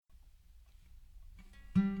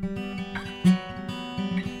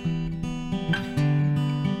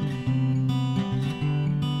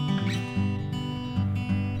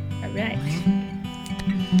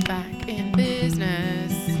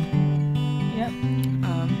Yep.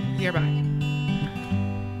 We are back.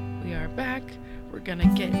 We are back. We're gonna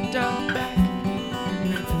get done back.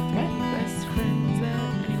 Best friends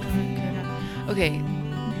that anyone could have. Okay,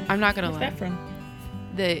 I'm not gonna What's lie. that from?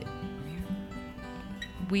 The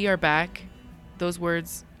we are back. Those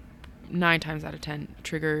words, 9 times out of 10,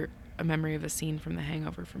 trigger a memory of a scene from The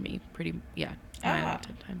Hangover for me. 9 out of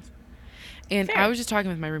 10 times. And Fair. I was just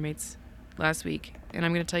talking with my roommates last week, and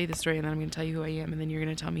I'm going to tell you the story, and then I'm going to tell you who I am, and then you're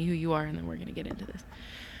going to tell me who you are, and then we're going to get into this.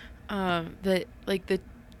 The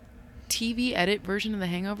TV edit version of The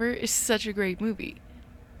Hangover is such a great movie.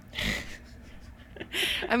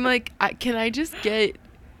 I'm like, can I just get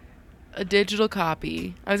a digital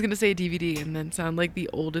copy? I was going to say a DVD and then sound like the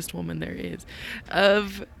oldest woman there is,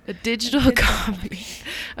 of a digital copy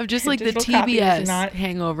of just like the TBS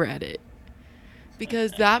Hangover edit.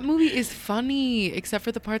 Because that movie is funny, except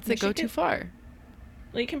for the parts that go too far.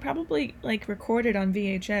 Well, you can probably like record it on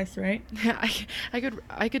VHS, right? Yeah,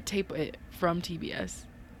 I could tape it from TBS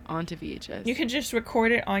onto VHS. You could just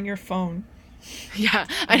record it on your phone. Yeah,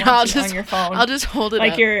 I know. I'll just hold it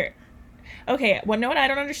like up. Okay, well, know what I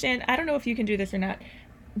don't understand? I don't know if you can do this or not.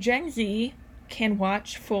 Gen Z can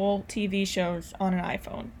watch full TV shows on an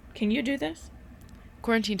iPhone. Can you do this?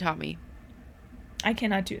 Quarantine taught me. I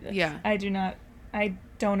cannot do this. Yeah. I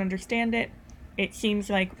don't understand it. It seems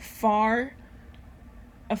like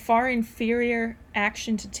a far inferior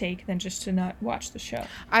action to take than just to not watch the show.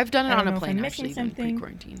 I've done it on a plane, actually, even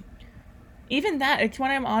pre-quarantine. Even that, it's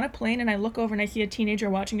when I'm on a plane and I look over and I see a teenager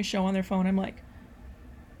watching a show on their phone, I'm like,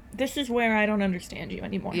 this is where I don't understand you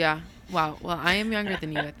anymore. Yeah. Wow. Well, I am younger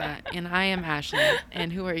than you at that, and I am Ashlyn.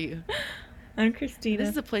 And who are you? I'm Christina. This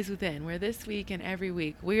is a place within, where this week and every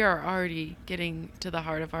week we are already getting to the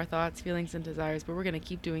heart of our thoughts, feelings, and desires, but we're going to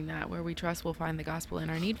keep doing that. Where we trust we'll find the gospel in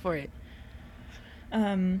our need for it.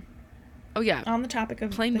 Oh yeah. On the topic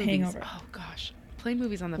of plane The movies. Hangover. Oh gosh, plane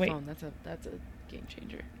movies on the phone. That's a game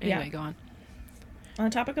changer. Anyway, go on. On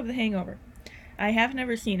the topic of The Hangover, I have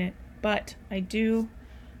never seen it, but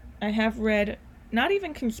I have read not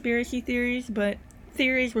even conspiracy theories, but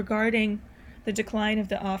theories regarding the decline of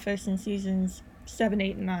The Office in seasons 7,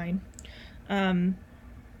 8, and 9.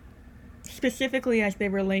 Specifically as they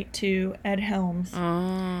relate to Ed Helms.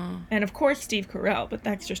 And of course Steve Carell, but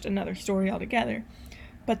that's just another story altogether.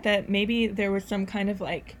 But that maybe there was some kind of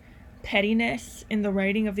like pettiness in the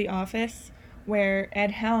writing of The Office where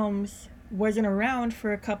Ed Helms wasn't around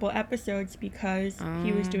for a couple episodes because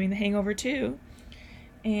he was doing The Hangover 2.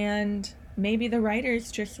 And maybe the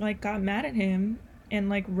writers just like got mad at him and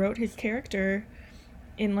like wrote his character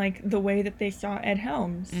in like the way that they saw Ed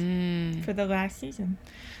Helms for the last season.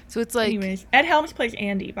 So it's like, anyways, Ed Helms plays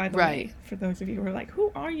Andy, by the way, for those of you who are like,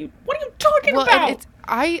 who are you? What are you talking about?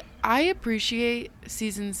 I appreciate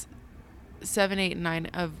seasons 7, 8, and 9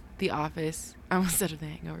 of The Office. I almost said of The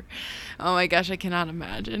Hangover. Oh my gosh, I cannot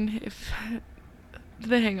imagine if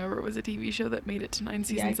The Hangover was a TV show that made it to 9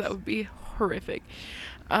 seasons. Yikes. That would be horrific.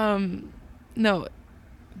 No,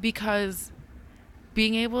 because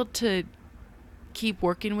being able to keep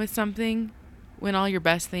working with something when all your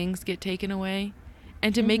best things get taken away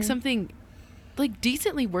and to make something like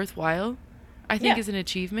decently worthwhile, I think is an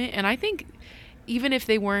achievement. And I think even if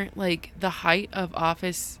they weren't like the height of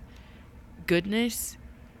Office goodness,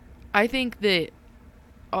 I think that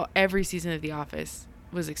every season of The Office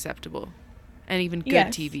was acceptable and even good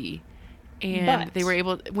TV. And they were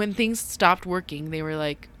able, when things stopped working, they were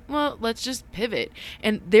like, well, let's just pivot.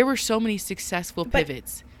 And there were so many successful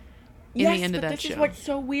pivots in the end of that show. This is what's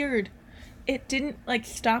so weird. It didn't like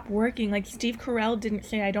stop working. Like Steve Carell didn't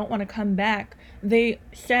say, I don't want to come back. They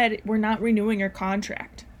said, we're not renewing your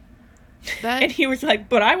contract. And he was like,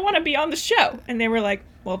 but I want to be on the show. And they were like,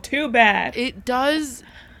 well, too bad. It does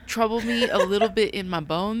trouble me a little bit in my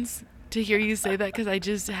bones to hear you say that, because I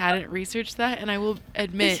just hadn't researched that. And I will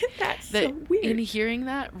admit that so weird? In hearing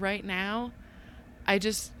that right now, I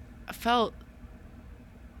just felt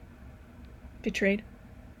betrayed,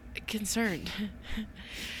 concerned.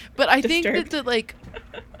 But I Disturbed. think that like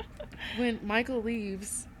when Michael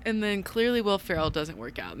leaves and then clearly Will Ferrell doesn't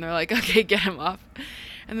work out and they're like, okay, get him off.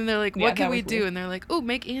 And then they're like, what can we do? Weird. And they're like, oh,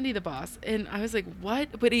 make Andy the boss. And I was like,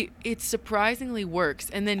 what? But it surprisingly works.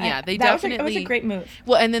 And then, they definitely... It was a great move.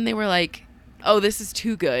 Well, and then they were like, oh, this is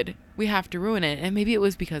too good. We have to ruin it. And maybe it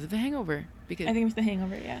was because of The Hangover. Because I think it was The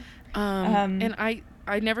Hangover, yeah. And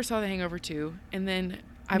I never saw The Hangover 2. And then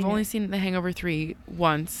I've only seen The Hangover 3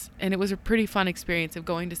 once. And it was a pretty fun experience of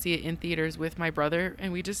going to see it in theaters with my brother.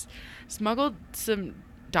 And we just smuggled some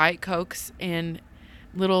Diet Cokes and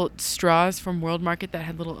little straws from World Market that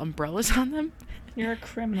had little umbrellas on them. You're a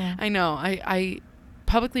criminal. I know. I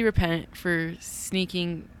publicly repent for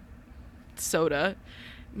sneaking soda,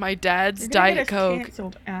 my dad's You're gonna Diet get us Coke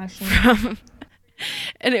canceled, Ashley. from,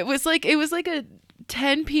 and it was like a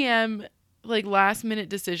 10 p.m. like last minute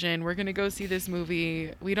decision. We're gonna go see this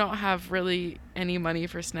movie. We don't have really any money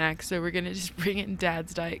for snacks, so we're gonna just bring in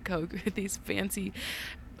Dad's Diet Coke with these fancy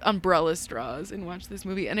umbrella straws and watch this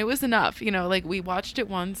movie. And it was enough, like we watched it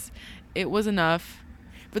once, it was enough.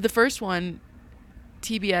 But the first one,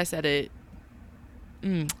 TBS edit,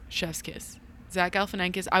 chef's kiss. Zach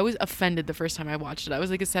Galifianakis. I was offended the first time I watched it. I was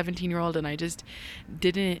like a 17-year-old and I just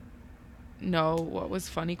didn't know what was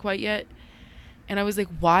funny quite yet. And I was like,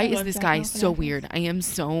 why is this guy so weird? I am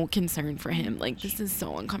so concerned for him. Like, this is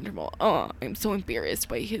so uncomfortable. Oh, I'm so embarrassed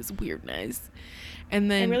by his weirdness. And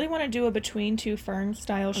then I really want to do a Between Two Ferns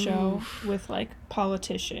style show with like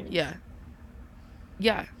politicians.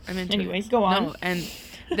 Yeah, I'm into Anyways, it. go on. No, and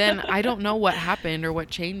then I don't know what happened or what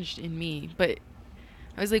changed in me, but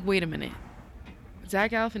I was like, wait a minute.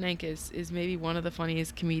 Zach Galifianakis is maybe one of the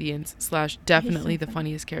funniest comedians / definitely the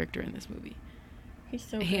funniest character in this movie. He's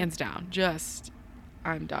so hands down. Just,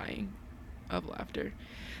 I'm dying of laughter.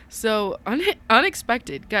 So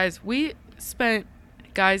unexpected, guys. We spent,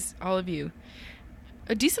 all of you,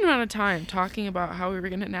 a decent amount of time talking about how we were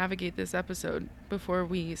going to navigate this episode before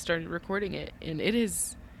we started recording it, and it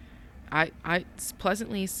is, it's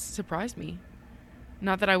pleasantly surprised me.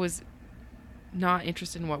 Not that I was not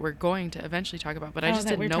interested in what we're going to eventually talk about, but I just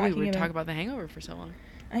didn't know we would talk about The Hangover for so long.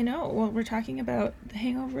 I know. Well, we're talking about The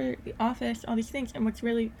Hangover, The Office, all these things, and what's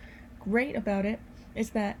really great about it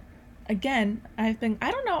is that, again, I think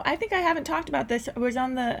I haven't talked about this. It was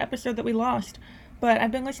on the episode that we lost, but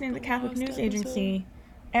I've been listening to the Catholic News Agency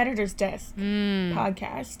Editor's Desk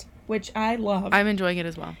podcast, which I love. I'm enjoying it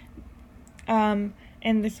as well. And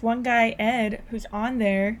this one guy, Ed, who's on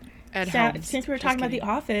there, since we were talking about The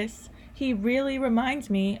Office, he really reminds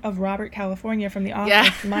me of Robert California from The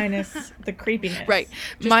Office, minus the creepiness. Right.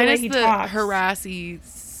 Just minus the harassy,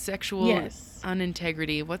 sexual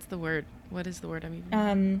unintegrity. What's the word? What is the word I'm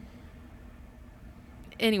even...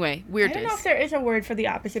 Anyway, weirdness. I don't know if there is a word for the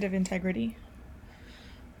opposite of integrity.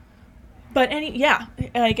 But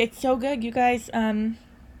it's so good, you guys. And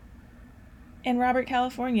Robert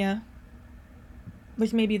California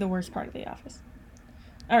was maybe the worst part of The Office.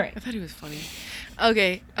 All right. I thought he was funny.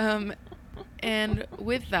 Okay. And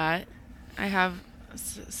with that, I have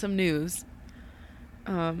some news.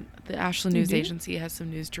 The Ashlyn News Agency has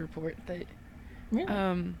some news to report that.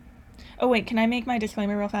 Really? Oh wait, can I make my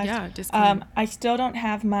disclaimer real fast? Yeah, disclaimer. I still don't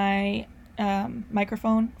have my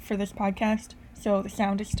microphone for this podcast, so the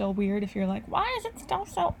sound is still weird. If you're like, why is it still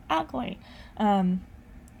so ugly?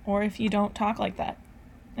 Or if you don't talk like that,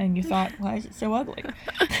 and you thought, why is it so ugly?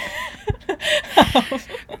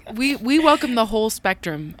 We welcome the whole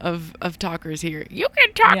spectrum of talkers here. You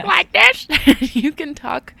can talk like this. You can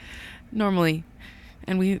talk normally,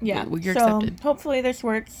 and you're accepted. Hopefully this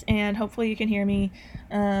works, and hopefully you can hear me,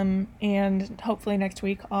 and hopefully next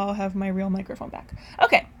week I'll have my real microphone back.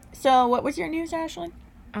 Okay, so what was your news, Ashlyn?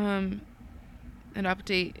 An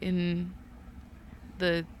update in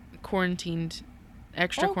the quarantined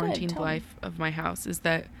life of my house is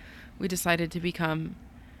that we decided to become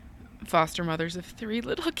foster mothers of 3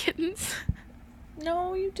 little kittens.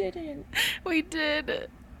 No, you didn't. We did.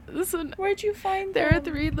 Where'd you find them? There are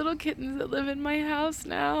 3 little kittens that live in my house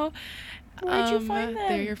now. Where'd you find them?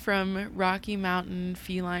 They're from Rocky Mountain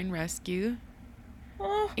Feline Rescue.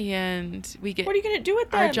 Oh. And we get... What are you going to do with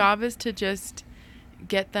them? Our job is to just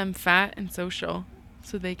get them fat and social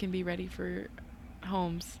so they can be ready for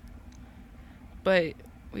homes. But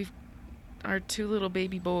our 2 little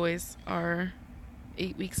baby boys are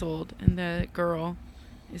 8 weeks old, and the girl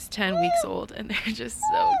is 10 weeks old, and they're just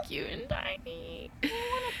so cute and tiny. I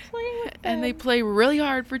want to play with them. And they play really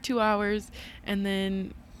hard for 2 hours, and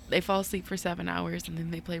then they fall asleep for 7 hours, and then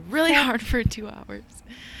they play really hard for 2 hours.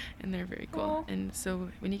 And they're very cool. And so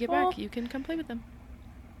when you get back, you can come play with them.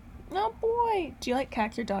 Oh boy. Do you like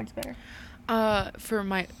cats or dogs better? I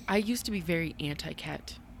used to be very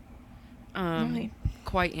anti-cat. Really?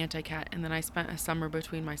 Quite anti-cat, and then I spent a summer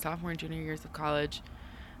between my sophomore and junior years of college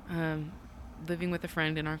living with a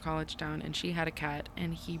friend in our college town, and she had a cat,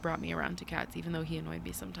 and he brought me around to cats, even though he annoyed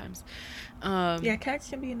me sometimes. Cats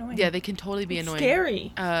can be annoying. Yeah, they can totally be annoying.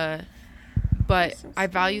 Scary. But so I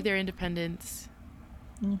value their independence,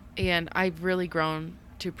 and I've really grown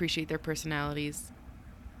to appreciate their personalities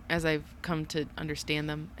as I've come to understand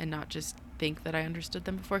them and not just think that I understood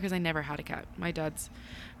them before, because I never had a cat. My dad's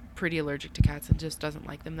pretty allergic to cats and just doesn't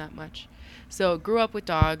like them that much. So grew up with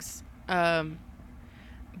dogs.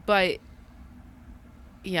 But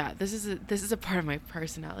yeah, this is a part of my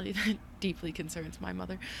personality that deeply concerns my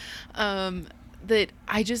mother. That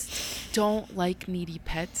I just don't like needy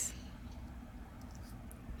pets.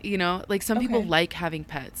 You know, like some people like having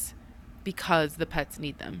pets because the pets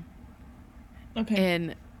need them. Okay.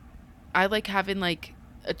 And I like having like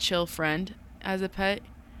a chill friend as a pet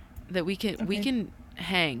that we can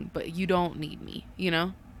hang, but you don't need me, you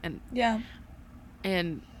know? And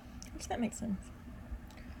which that makes sense.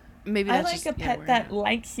 Maybe I that's like just, a pet that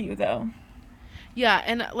likes you though. Yeah,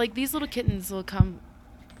 and like these little kittens will come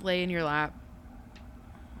lay in your lap.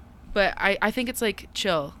 But I think it's like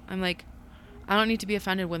chill. I'm like, I don't need to be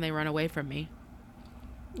offended when they run away from me.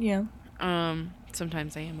 Yeah.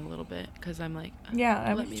 Sometimes I am a little bit because I'm like, yeah,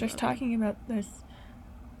 I was just talking about this.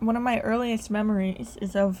 One of my earliest memories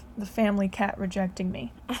is of the family cat rejecting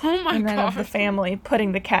me. Oh my god. And then of the family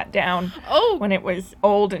putting the cat down when it was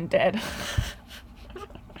old and dead.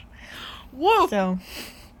 Whoa. So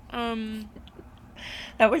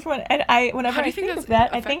that was when, and whenever I think of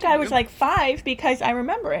that, I think I was like 5 because I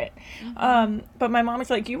remember it. Mm-hmm. But my mom was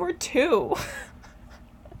like, you were 2.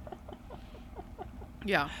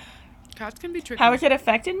 Yeah. Cats can be tricky. How has it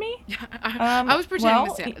affected me? Yeah, I was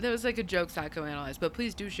pretending there was like a joke psychoanalyst, but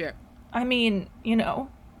please do share. I mean, you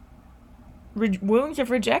know, wounds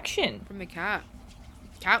of rejection. From the cat.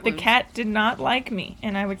 The cat did not like me,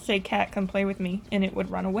 and I would say, cat, come play with me, and it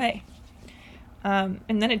would run away. And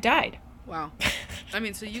then it died. Wow. I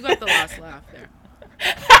mean, so you got the last laugh there.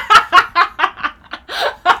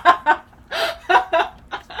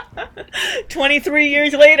 23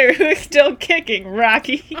 years later, who's still kicking?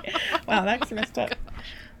 Rocky. Wow, that's messed up.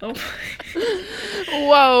 Oh.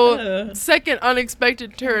 Whoa. Second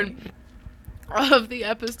unexpected turn of the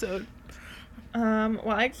episode. Well,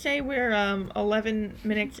 I'd say we're 11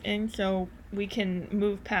 minutes in, so we can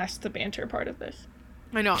move past the banter part of this.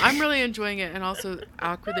 I know. I'm really enjoying it, and also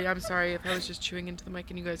awkwardly, I'm sorry if I was just chewing into the mic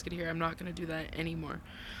and you guys could hear. I'm not going to do that anymore.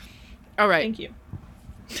 All right. Thank you.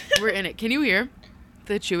 We're in it. Can you hear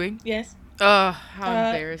the chewing? Yes. Oh, how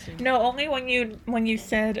embarrassing. No, only when you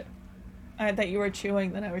said that you were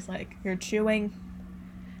chewing, then I was like, you're chewing.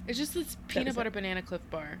 It's just this peanut butter banana Cliff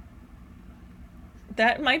bar.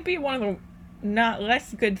 That might be one of the not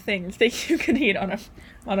less good things that you can eat on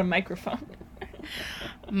a microphone.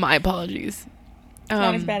 My apologies. It's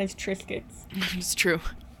not as bad as Triscuits. It's true.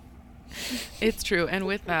 It's true. And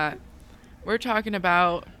with that, we're talking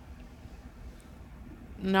about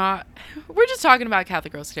we're just talking about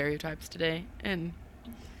Catholic girl stereotypes today and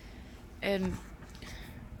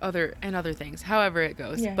other things, however it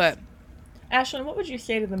goes. Yes. But Ashlyn, what would you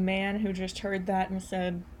say to the man who just heard that and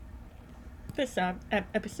said, this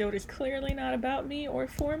episode is clearly not about me or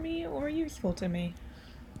for me or useful to me?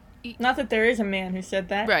 Not that there is a man who said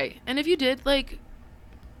that. Right. And if you did, like,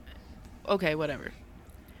 okay, whatever.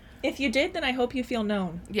 If you did, then I hope you feel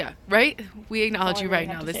known. Yeah, right? We acknowledge you right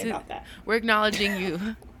now. We're acknowledging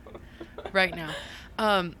you right now.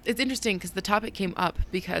 It's interesting because the topic came up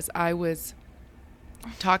because I was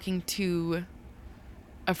talking to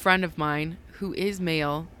a friend of mine who is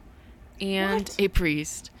male and a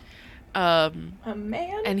priest. A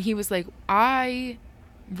man? And he was like, I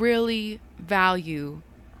really value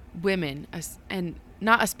women, and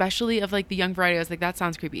not especially of like the young variety. I was like, that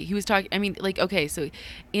sounds creepy. He was talking, I mean, like, okay, so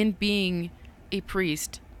in being a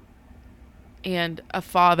priest and a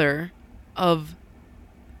father of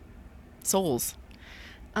souls,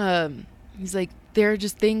 he's like, there are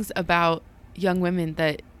just things about young women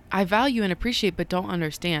that I value and appreciate but don't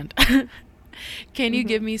understand. Can you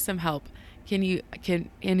give me some help? And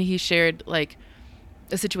he shared like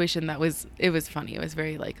a situation that was funny. It was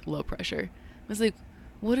very like low pressure. I was like,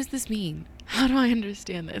 what does this mean? How do I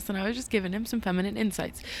understand this? And I was just giving him some feminine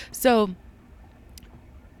insights. So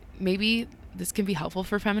maybe this can be helpful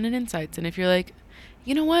for feminine insights. And if you're like,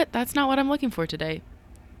 you know what? That's not what I'm looking for today.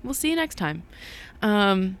 We'll see you next time.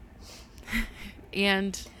 And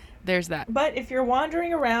there's that. But if you're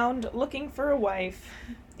wandering around looking for a wife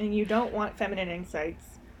and you don't want feminine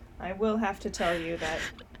insights, I will have to tell you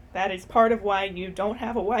that is part of why you don't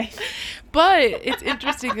have a wife. But it's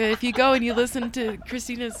interesting that if you go and you listen to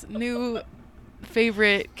Christina's new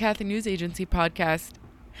favorite Catholic News Agency podcast,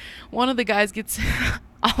 one of the guys gets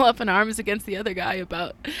all up in arms against the other guy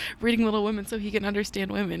about reading Little Women so he can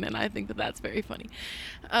understand women, and I think that that's very funny.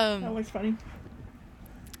 That was funny.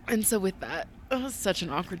 And so with that, it was such an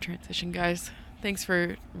awkward transition, guys. Thanks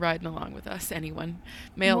for riding along with us, anyone,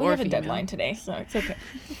 male or female. We have a deadline today, so it's okay.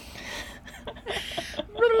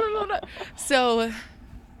 So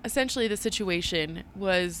essentially the situation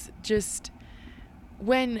was just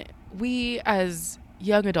when we as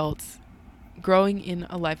young adults growing in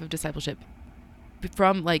a life of discipleship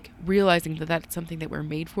from like realizing that that's something that we're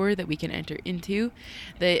made for, that we can enter into,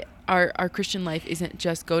 that our Christian life isn't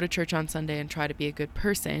just go to church on Sunday and try to be a good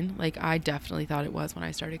person. Like I definitely thought it was when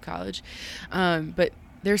I started college. But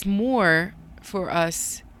there's more for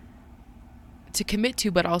us to commit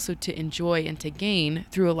to, but also to enjoy and to gain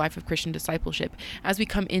through a life of Christian discipleship. As we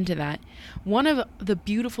come into that, one of the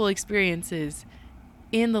beautiful experiences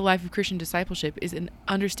in the life of Christian discipleship is an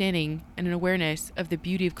understanding and an awareness of the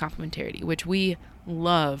beauty of complementarity, which we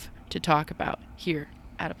love to talk about here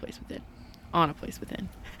at A Place Within, on A Place Within,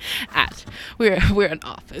 we're an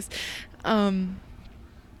office. And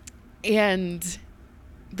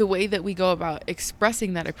the way that we go about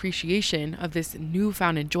expressing that appreciation of this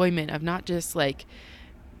newfound enjoyment of not just like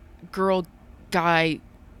girl, guy,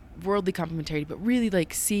 worldly complementarity, but really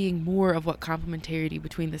like seeing more of what complementarity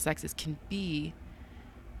between the sexes can be,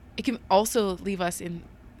 it can also leave us in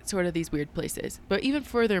sort of these weird places. But even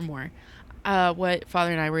furthermore, what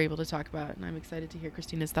Father and I were able to talk about, and I'm excited to hear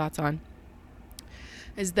Christina's thoughts on,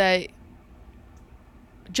 is that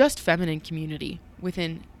just feminine community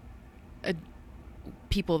within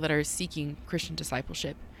people that are seeking Christian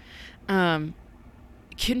discipleship can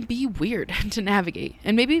be weird to navigate.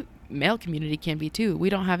 And maybe male community can be too. We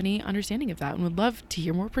don't have any understanding of that and would love to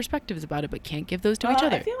hear more perspectives about it, but can't give those to each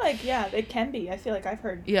other. I feel like, yeah, it can be. I feel like I've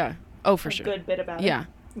heard for sure. A good bit about it.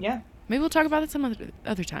 Yeah. Maybe we'll talk about it some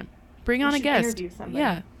other time. Bring on a guest. Interview somebody.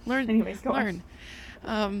 Yeah. Learn. Anyways, go learn.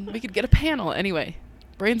 We could get a panel. Anyway,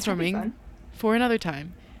 brainstorming for another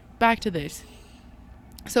time. Back to this.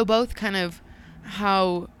 So both kind of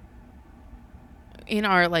how in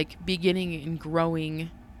our like beginning and growing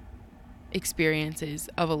experiences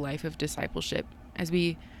of a life of discipleship, as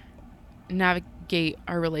we navigate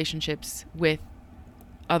our relationships with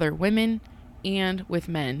other women and with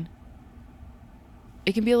men,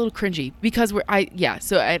 it can be a little cringy because what do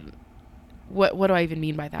I even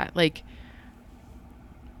mean by that? Like,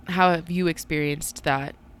 how have you experienced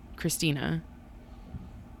that, Christina?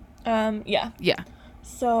 Yeah.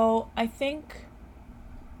 So I think,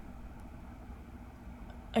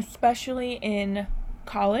 especially in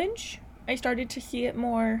college, I started to see it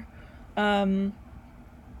more.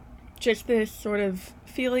 Just this sort of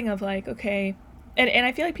feeling of like, okay, and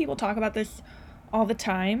I feel like people talk about this all the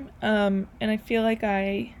time. And I feel like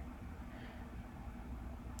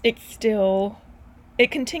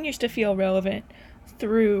it continues to feel relevant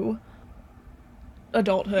through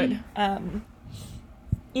adulthood.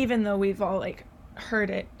 Even though we've all like heard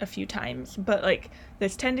it a few times, but like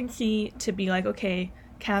this tendency to be like, okay,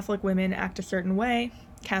 Catholic women act a certain way,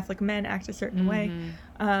 Catholic men act a certain way.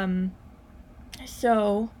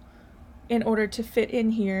 So in order to fit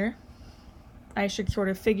in here, I should sort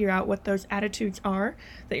of figure out what those attitudes are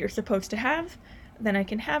that you're supposed to have. Then I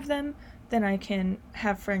can have them. Then I can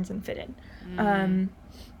have friends and fit in.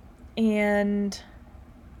 And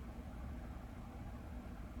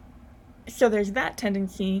so there's that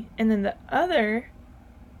tendency. And then the other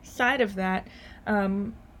side of that,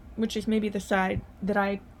 which is maybe the side that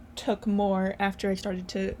I took more after I started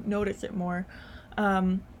to notice it more,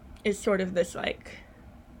 is sort of this like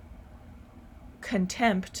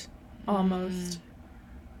contempt almost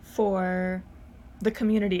for the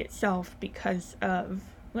community itself because of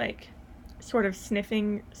like sort of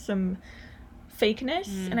sniffing some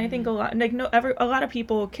fakeness. And I think a lot of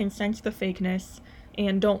people can sense the fakeness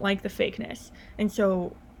and don't like the fakeness. And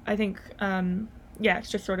so I think it's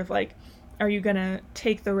just sort of like, are you gonna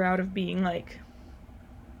take the route of being like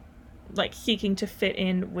seeking to fit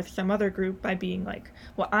in with some other group by being like,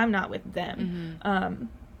 well, I'm not with them,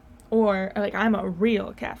 or like I'm a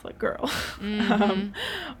real Catholic girl,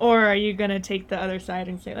 or are you gonna take the other side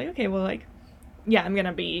and say like, okay, well, like, yeah, I'm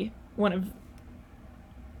gonna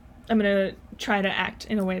try to act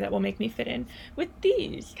in a way that will make me fit in with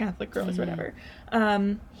these Catholic girls, whatever.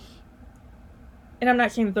 And I'm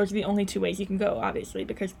not saying that those are the only two ways you can go, obviously,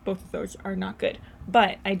 because both of those are not good.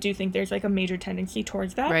 But I do think there's like a major tendency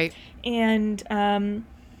towards that. Right. And I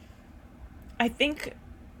think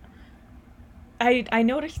I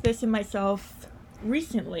noticed this in myself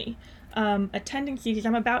recently, a tendency, because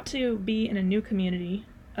I'm about to be in a new community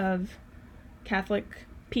of Catholic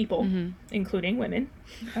people, including women,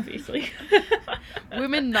 obviously.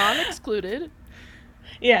 Women not excluded.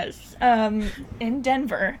 Yes, in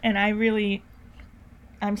Denver, and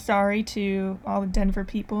I'm sorry to all the Denver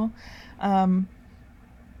people. I'm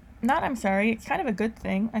sorry, it's kind of a good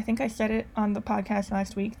thing. I think I said it on the podcast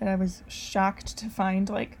last week that I was shocked to find,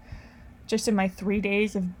 like, just in my 3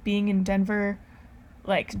 days of being in Denver,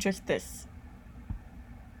 like, just this,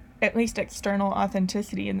 at least external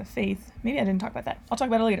authenticity in the faith. Maybe I didn't talk about that. I'll talk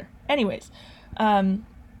about it later. Anyways,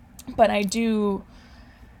 but I do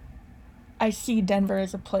I see Denver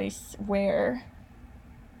as a place where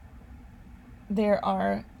there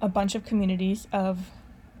are a bunch of communities of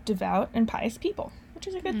devout and pious people, which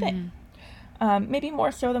is a good thing. Maybe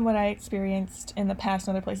more so than what I experienced in the past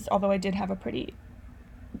in other places, although I did have a pretty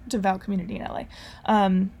devout community in LA,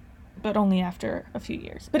 but only after a few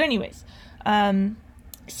years. But anyways,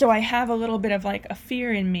 so I have a little bit of like a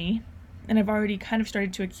fear in me, and I've already kind of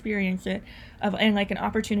started to experience it, and like an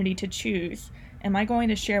opportunity to choose. Am I going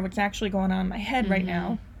to share what's actually going on in my head right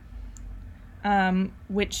now?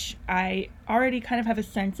 Which I already kind of have a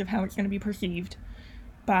sense of how it's going to be perceived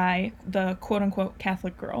by the quote-unquote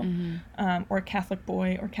Catholic girl, or Catholic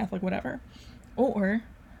boy, or Catholic whatever. Or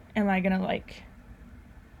am I going to, like,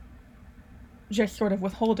 just sort of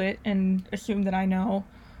withhold it and assume that I know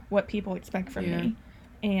what people expect from me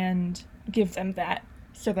and give them that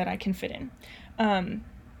so that I can fit in? And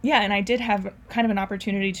I did have kind of an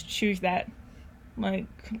opportunity to choose that, like,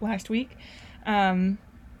 last week. Even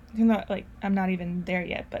though, like, I'm not even there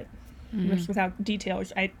yet, but just without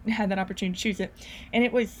details, I had that opportunity to choose it. And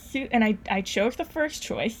it was, and I chose the first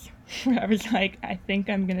choice. I was like, I think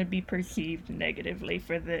I'm going to be perceived negatively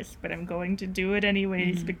for this, but I'm going to do it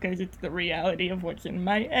anyways because it's the reality of what's in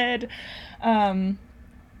my head. And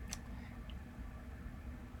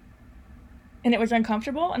it was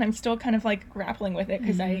uncomfortable, and I'm still kind of, like, grappling with it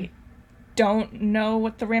because I don't know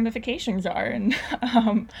what the ramifications are. And,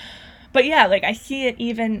 but yeah, like, I see it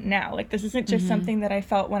even now. Like, this isn't just something that I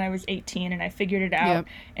felt when I was 18 and I figured it out,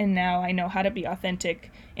 and now I know how to be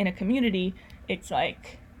authentic in a community. It's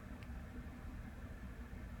like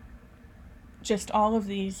just all of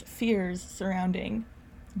these fears surrounding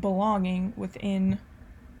belonging within,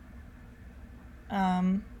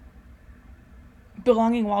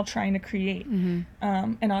 belonging while trying to create an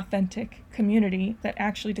authentic community that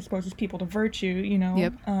actually disposes people to virtue, you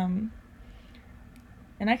know?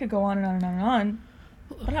 And I could go on and on and on and on,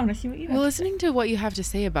 but I want to see what you have to say. Listening to what you have to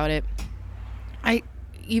say about it, I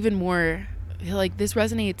even more feel like this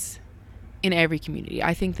resonates in every community.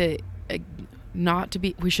 I think that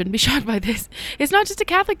we shouldn't be shocked by this. It's not just a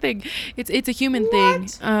Catholic thing. It's a human thing.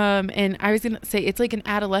 And I was going to say it's like an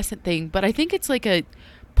adolescent thing, but I think it's like a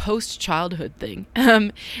post-childhood thing.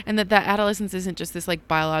 And that adolescence isn't just this like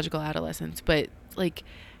biological adolescence, but like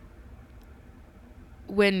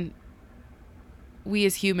when we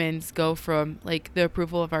as humans go from like the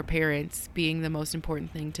approval of our parents being the most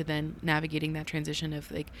important thing to then navigating that transition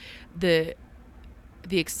of like the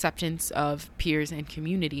acceptance of peers and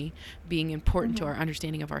community being important to our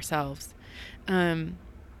understanding of ourselves.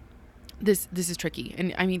 This is tricky.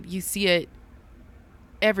 And I mean, you see it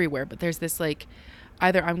everywhere, but there's this like,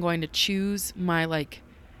 either I'm going to choose my like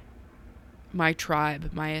my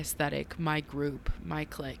tribe, my aesthetic, my group, my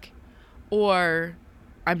clique, or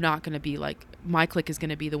I'm not going to be like, my clique is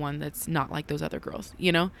going to be the one that's not like those other girls,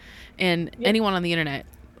 you know? And anyone on the internet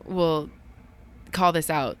will call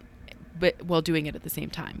this out, but while doing it at the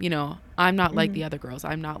same time, you know, I'm not like the other girls.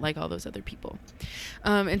 I'm not like all those other people.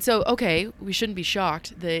 And so, okay, we shouldn't be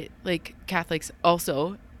shocked that like Catholics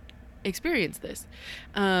also experience this.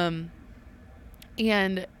 And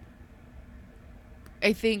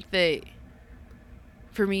I think that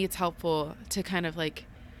for me, it's helpful to kind of like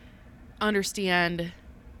understand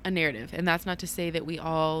a narrative. And that's not to say that we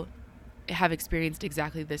all have experienced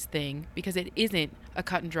exactly this thing, because it isn't a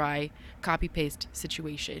cut and dry copy paste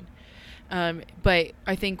situation. But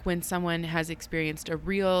I think when someone has experienced a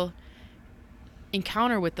real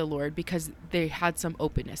encounter with the Lord because they had some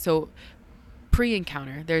openness. So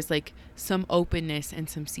pre-encounter, there's like some openness and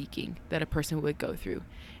some seeking that a person would go through.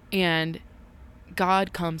 And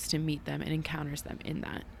God comes to meet them and encounters them in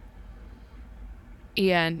that.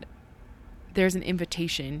 And there's an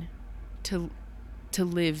invitation to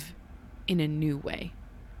live in a new way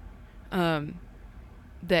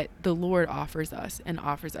that the Lord offers us and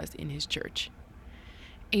offers us in his church.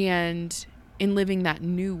 And in living that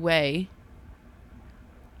new way,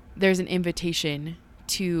 there's an invitation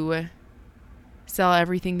to sell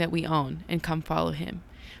everything that we own and come follow him,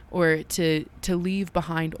 or to leave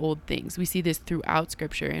behind old things. We see this throughout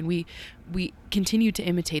Scripture, and we continue to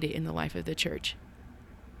imitate it in the life of the church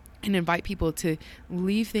and invite people to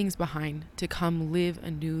leave things behind to come live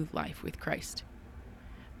a new life with Christ.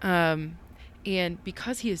 And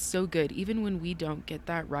because he is so good, even when we don't get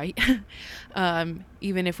that right,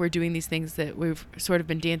 even if we're doing these things that we've sort of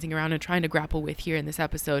been dancing around and trying to grapple with here in this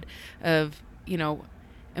episode of, you know,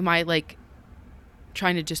 am I like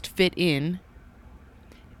trying to just fit in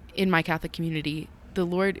my Catholic community? The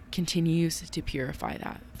Lord continues to purify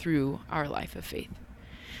that through our life of faith.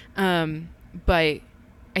 But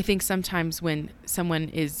I think sometimes when someone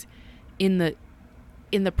is in the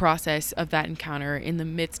in the process of that encounter, in the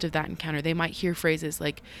midst of that encounter, they might hear phrases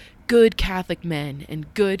like good Catholic men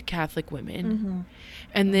and good Catholic women. Mm-hmm.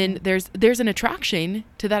 And then there's an attraction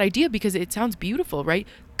to that idea because it sounds beautiful, right?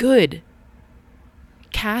 Good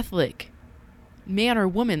Catholic man or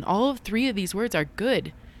woman. All of three of these words are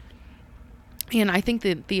good. And I think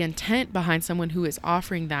that the intent behind someone who is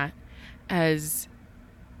offering that as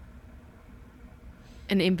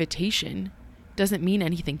an invitation doesn't mean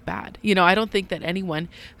anything bad. You know, I don't think that anyone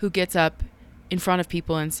who gets up in front of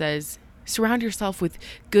people and says, surround yourself with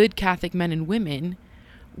good Catholic men and women,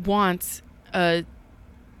 wants a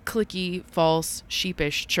cliquey, false,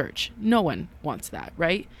 sheepish church. No one wants that,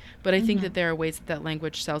 right? But I think that there are ways that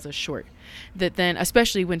language sells us short. That then,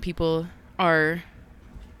 especially when people are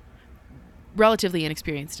relatively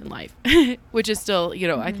inexperienced in life, which is still, you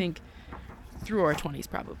know, I think through our 20s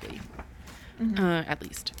probably, at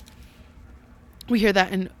least. We hear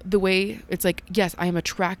that in the way it's like, yes, I am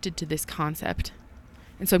attracted to this concept.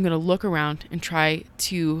 And so I'm going to look around and try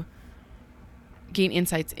to gain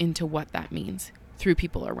insights into what that means through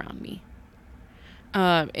people around me.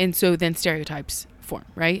 And so then stereotypes form,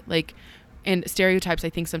 right? Like, and stereotypes, I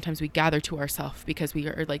think sometimes we gather to ourselves because we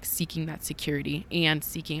are like seeking that security and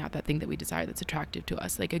seeking out that thing that we desire that's attractive to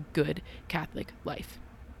us, like a good Catholic life.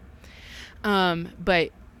 But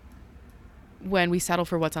when we settle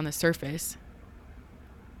for what's on the surface,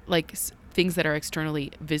 like things that are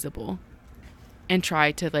externally visible, and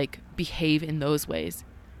try to like behave in those ways,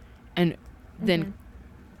 and then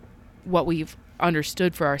what we've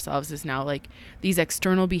understood for ourselves is now like these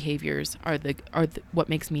external behaviors are what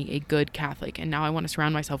makes me a good Catholic, and now I want to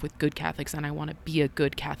surround myself with good Catholics, and I want to be a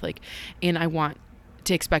good Catholic, and I want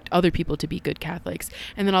to expect other people to be good Catholics,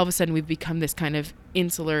 and then all of a sudden we've become this kind of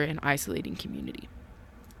insular and isolating community,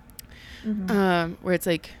 where it's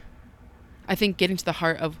like, I think getting to the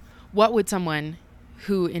heart of what would someone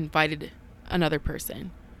who invited another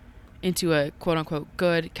person into a quote unquote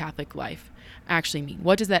good Catholic life actually mean?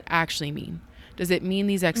 What does that actually mean? Does it mean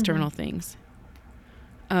these external things?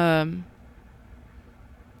 Or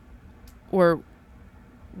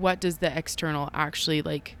what does the external actually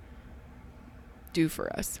like do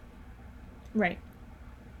for us? Right.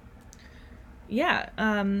 Yeah.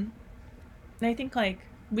 I think like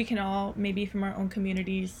we can all maybe from our own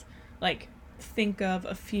communities like think of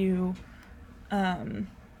a few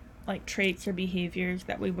like traits or behaviors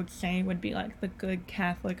that we would say would be like the good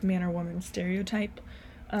Catholic man or woman stereotype,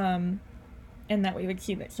 and that we would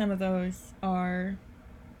see that some of those are,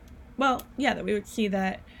 well, yeah, that we would see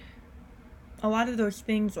that a lot of those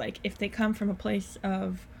things, like if they come from a place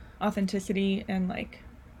of authenticity and like,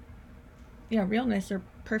 yeah, realness are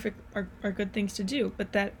perfect, are good things to do,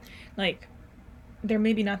 but that like they're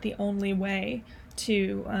maybe not the only way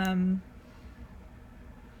to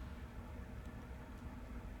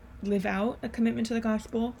live out a commitment to the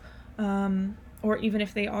gospel, or even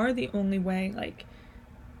if they are the only way, like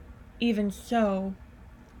even so,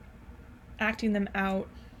 acting them out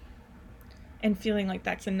and feeling like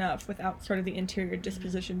that's enough without sort of the interior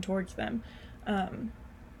disposition towards them,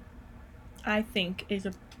 I think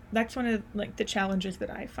that's one of like the challenges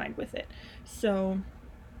that I find with it. So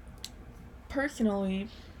personally,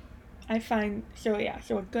 I find, so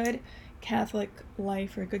a good Catholic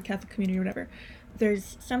life or a good Catholic community or whatever,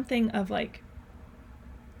 there's something of like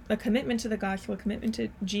a commitment to the gospel, a commitment to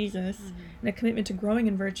Jesus, and a commitment to growing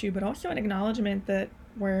in virtue, but also an acknowledgement that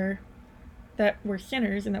we're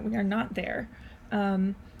sinners and that we are not there.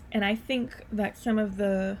 And I think that some of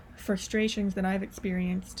the frustrations that I've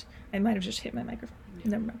experienced, I might have just hit my microphone.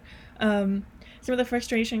 Never mind. Some of the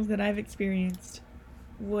frustrations that I've experienced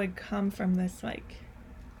would come from this, like,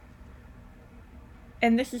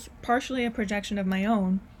 and this is partially a projection of my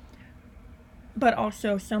own, but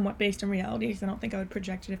also somewhat based in reality, because I don't think I would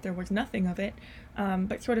project it if there was nothing of it,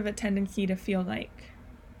 but sort of a tendency to feel like,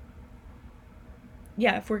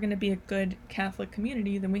 yeah, if we're going to be a good Catholic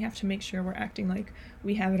community, then we have to make sure we're acting like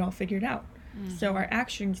we have it all figured out. So our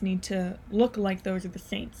actions need to look like those of the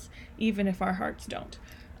saints, even if our hearts don't.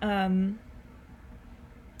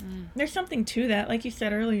 There's something to that, like you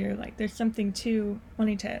said earlier, like there's something to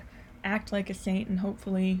wanting to act like a saint, and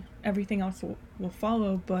hopefully everything else will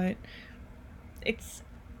follow, but it's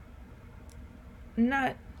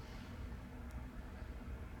not,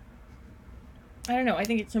 I don't know, I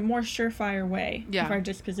think it's a more surefire way if our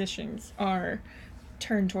dispositions are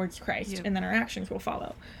turned towards Christ, and then our actions will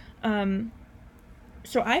follow.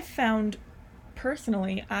 So I've found,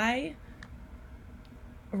 personally, I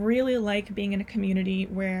really like being in a community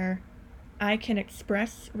where I can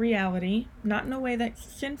express reality, not in a way that's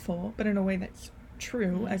sinful, but in a way that's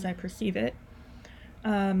true as I perceive it.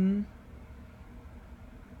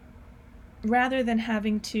 rather than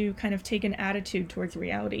having to kind of take an attitude towards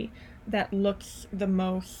reality that looks the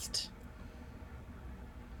most,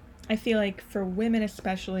 I feel like for women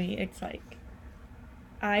especially, it's like,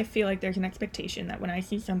 I feel like there's an expectation that when I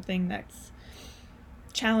see something that's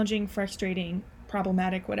challenging, frustrating,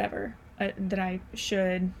 problematic, whatever, that I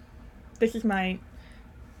should, this is my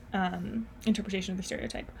interpretation of the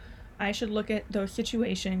stereotype, I should look at those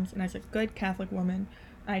situations, and as a good Catholic woman,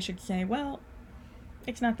 I should say, well,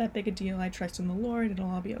 it's not that big a deal. I trust in the Lord. It'll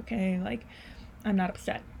all be okay. Like, I'm not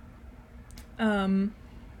upset. And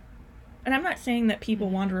I'm not saying that people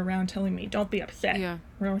wander around telling me, don't be upset,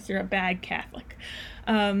 or else you're a bad Catholic.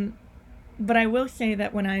 But I will say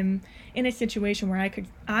that when I'm in a situation where I could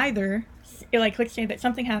either, like, let's say that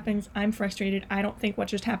something happens, I'm frustrated, I don't think what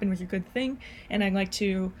just happened was a good thing, and I'd like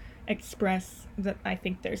to express that I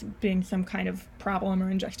think there's been some kind of problem or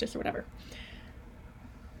injustice or whatever.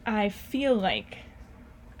 I feel like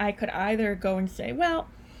I could either go and say, well,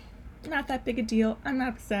 not that big a deal, I'm not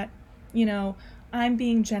upset, you know, I'm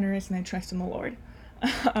being generous and I trust in the Lord.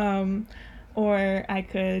 Or I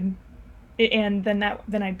could, and then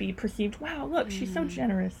I'd be perceived, wow, look, she's so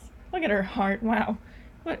generous. Look at her heart, wow.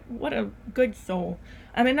 What a good soul.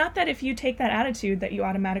 I mean, not that if you take that attitude that you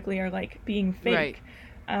automatically are, like, being fake,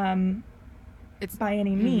 it's by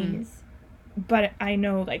any means. But I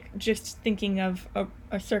know, like, just thinking of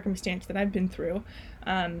a circumstance that I've been through,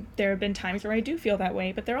 there have been times where I do feel that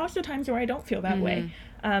way, but there are also times where I don't feel that way.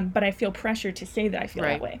 But I feel pressure to say that I feel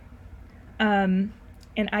that way. And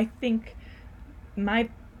I think my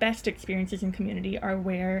best experiences in community are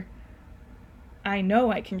where I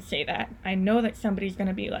know I can say that. I know that somebody's going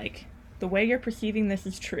to be like, the way you're perceiving this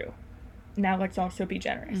is true. Now let's also be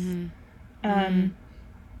generous.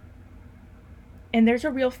 And there's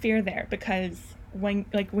a real fear there, because when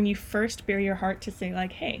you first bare your heart to say,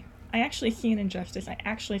 like, hey, I actually see an injustice, I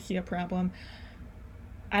actually see a problem,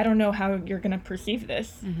 I don't know how you're going to perceive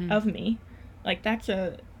this of me, like, that's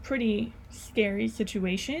a pretty scary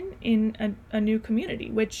situation in a new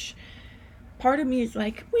community, which part of me is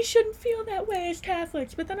like, we shouldn't feel that way as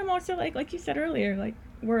Catholics, but then I'm also like you said earlier, like,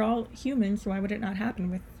 we're all humans, so why would it not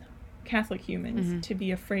happen with Catholic humans to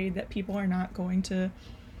be afraid that people are not going to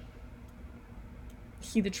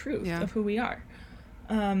see the truth of who we are.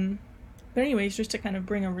 But anyways, just to kind of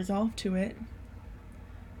bring a resolve to it,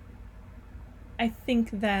 I think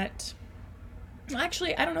that, well,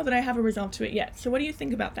 actually, I don't know that I have a resolve to it yet. So what do you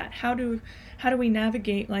think about that? How do we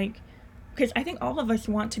navigate, like, because I think all of us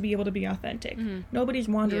want to be able to be authentic. Nobody's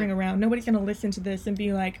wandering around. Nobody's going to listen to this and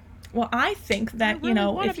be like, well, I think that, really, you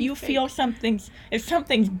know, if you feel if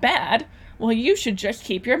something's bad, well, you should just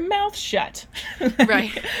keep your mouth shut.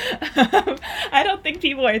 Right. I don't think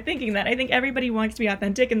people are thinking that. I think everybody wants to be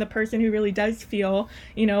authentic, and the person who really does feel,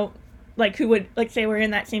 you know, like, who would, like, say we're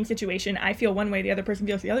in that same situation, I feel one way, the other person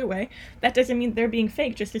feels the other way, that doesn't mean they're being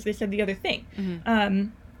fake just as they said the other thing.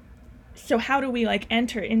 So how do we, like,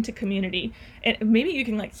 enter into community? And maybe you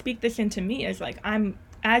can, like, speak this into me as, like,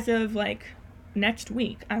 as of, like, next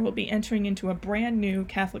week, I will be entering into a brand new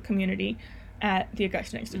Catholic community at the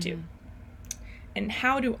Augustine Institute. And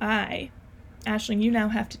how do I, Ashlyn, you now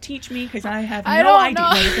have to teach me, because I have no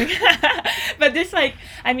idea. But this, like,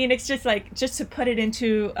 I mean, it's just, like, just to put it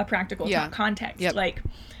into a practical context. Like,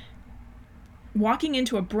 walking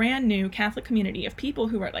into a brand new Catholic community of people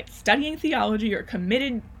who are, like, studying theology or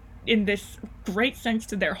committed in this great sense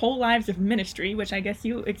to their whole lives of ministry, which I guess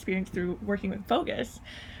you experienced through working with Focus.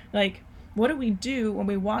 Like, what do we do when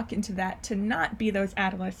we walk into that to not be those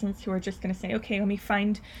adolescents who are just going to say, okay, let me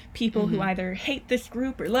find people who either hate this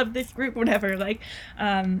group or love this group, whatever, like,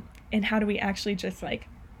 and how do we actually just, like,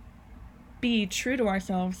 be true to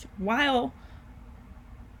ourselves while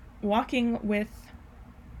walking with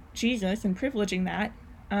Jesus and privileging that,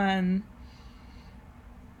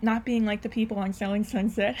 not being like the people on Selling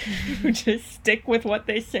Sunset who just stick with what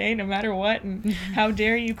they say no matter what, and how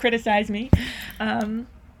dare you criticize me.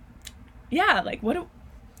 Yeah, like, what do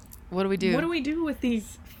we do? What do we do with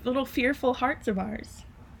these little fearful hearts of ours?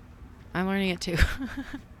 I'm learning it too.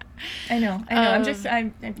 I know. I'm to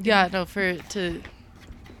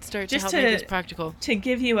start to help make this practical. To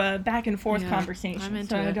give you a back and forth conversation,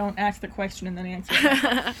 so I don't ask the question and then answer.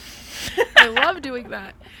 I love doing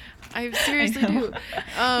that. I seriously do.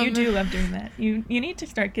 You do love doing that. You need to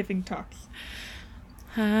start giving talks.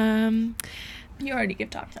 You already give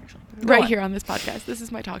talks, actually. Right here on this podcast. This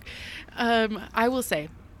is my talk. I will say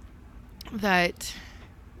that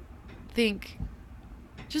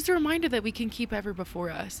just a reminder that we can keep ever before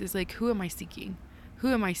us is, like, who am I seeking?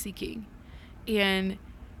 Who am I seeking? And,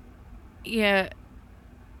 yeah,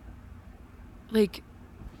 like,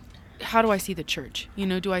 how do I see the church? You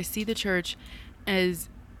know, do I see the church as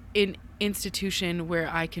an institution where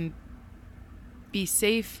I can be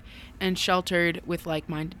safe and sheltered with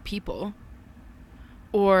like-minded people?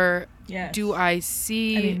 Or Yes. do I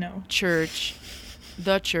see no.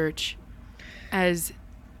 the church, as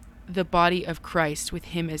the body of Christ with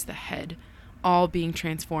him as the head, all being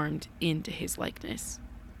transformed into his likeness?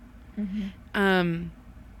 Mm-hmm.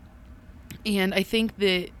 And I think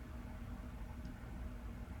that,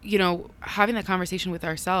 you know, having that conversation with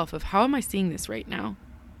ourselves of how am I seeing this right now?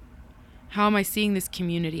 How am I seeing this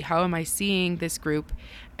community? How am I seeing this group?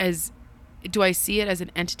 Do I see it as an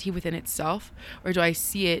entity within itself, or do I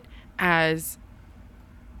see it as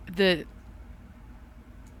the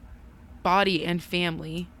body and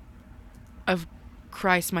family of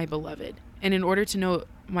Christ, my beloved? And in order to know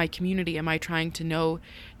my community, am I trying to know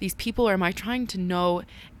these people, or am I trying to know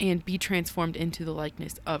and be transformed into the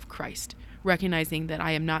likeness of Christ, recognizing that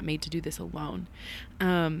I am not made to do this alone?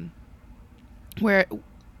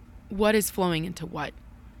 What is flowing into what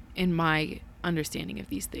in my understanding of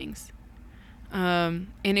these things? And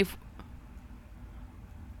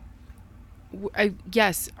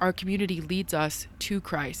yes, our community leads us to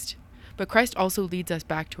Christ, but Christ also leads us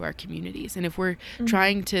back to our communities. And if we're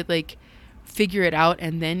trying to like figure it out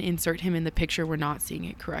and then insert him in the picture, we're not seeing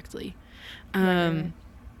it correctly. And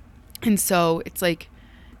so it's like,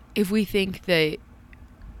 if we think that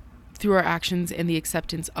through our actions and the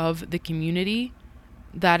acceptance of the community,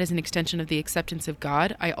 that is an extension of the acceptance of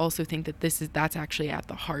God, I also think that that's actually at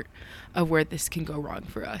the heart of where this can go wrong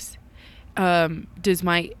for us. Does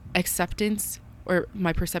my acceptance or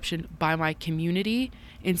my perception by my community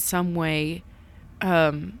in some way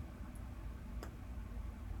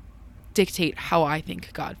dictate how I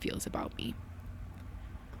think God feels about me?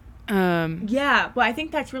 Yeah, well, I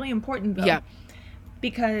think that's really important, though. Yeah.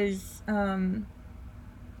 Because, let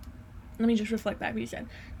me just reflect back what you said.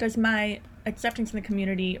 Does my acceptance in the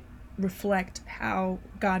community reflect how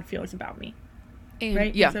God feels about me?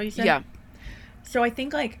 Right? Yeah. Is that what you said? Yeah. So I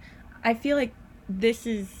think, like, I feel like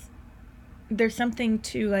there's something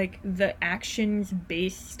to, like, the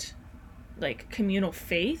actions-based, like, communal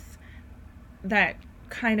faith that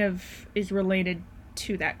kind of is related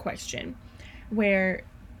to that question, where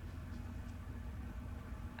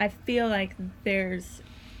I feel like there's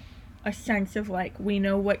a sense of, like, we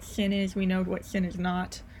know what sin is, we know what sin is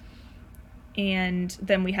not, and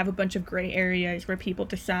then we have a bunch of gray areas where people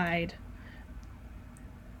decide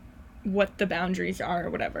what the boundaries are or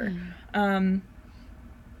whatever. And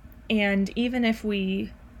even if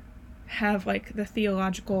we have, like, the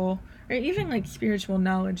theological or even, like, spiritual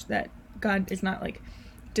knowledge that God is not, like,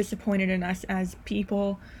 disappointed in us as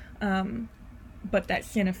people, but that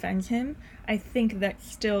sin offends him, I think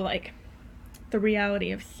that's still, like, the reality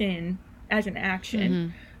of sin as an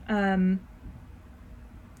action, and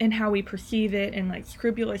how we perceive it, and, like,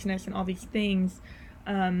 scrupulousness and all these things,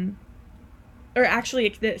 or actually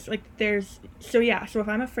it's this, like, so if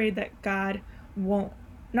I'm afraid that God won't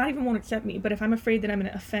accept me, but if I'm afraid that I'm going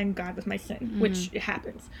to offend God with my sin, which it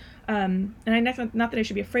happens, and not that I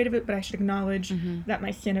should be afraid of it, but I should acknowledge that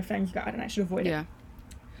my sin offends God and I should avoid it.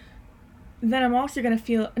 Then I'm also going to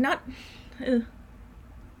feel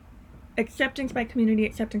acceptance by community,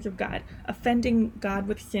 acceptance of God. Offending God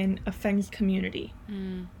with sin offends community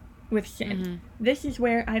with sin. This is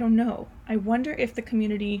where I don't know. I wonder if the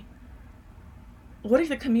community, what does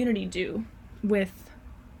the community do with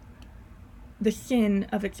the sin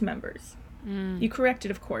of its members? You correct it,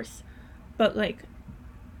 of course, but, like...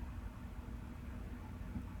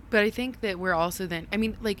 But I think that we're also then, I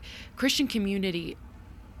mean, like, Christian community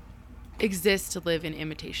exists to live in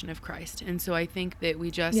imitation of Christ. And so I think that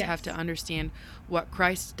we just have to understand what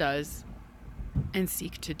Christ does and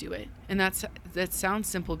seek to do it. And that sounds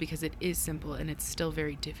simple because it is simple, and it's still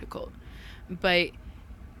very difficult. But,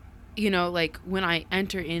 you know, like, when I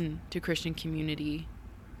enter into Christian community,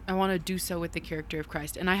 I want to do so with the character of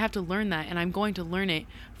Christ. And I have to learn that, and I'm going to learn it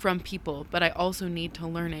from people, but I also need to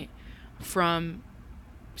learn it from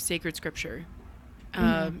sacred scripture,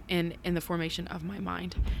 and the formation of my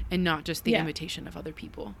mind, and not just the imitation of other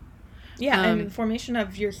people. And the formation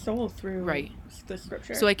of your soul through the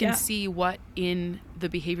scripture. So I can see what in the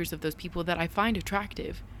behaviors of those people that I find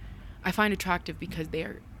attractive because they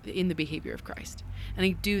are in the behavior of Christ. And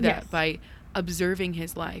I do that by observing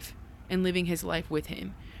his life and living his life with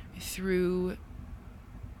him through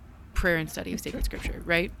prayer and study of sacred scripture,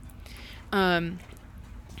 right? And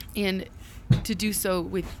to do so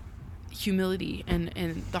with humility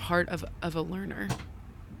and the heart of a learner.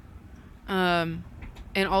 And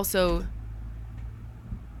also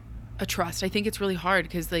a trust. I think it's really hard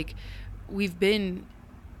because, like, we've been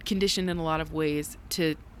conditioned in a lot of ways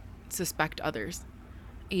to suspect others.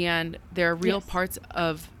 And there are real parts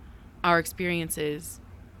of our experiences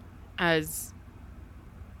as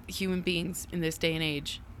human beings in this day and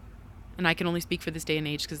age, and I can only speak for this day and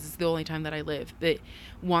age because it's the only time that I live, that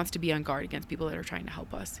wants to be on guard against people that are trying to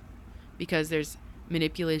help us, because there's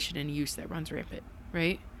manipulation and use that runs rampant,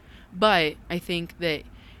 right? But I think that,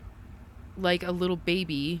 like, a little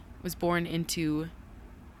baby was born into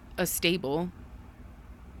a stable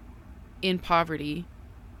in poverty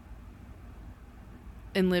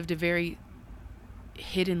and lived a very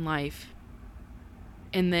hidden life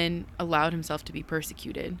and then allowed himself to be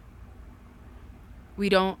persecuted. We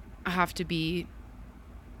don't have to be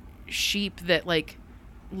sheep that, like,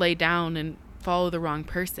 lay down and follow the wrong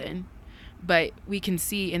person, but we can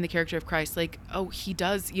see in the character of Christ, like, oh, he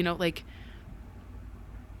does, you know, like,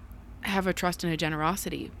 have a trust and a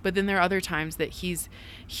generosity. But then there are other times that he's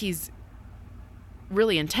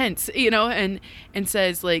really intense, you know, and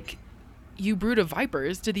says, like, you brood of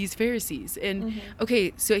vipers to these Pharisees. And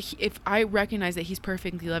okay, so if I recognize that he's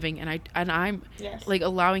perfectly loving, and I'm like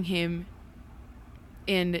allowing him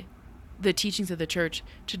in the teachings of the church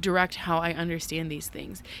to direct how I understand these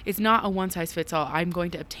things, it's not a one size fits all. I'm going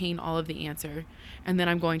to obtain all of the answer and then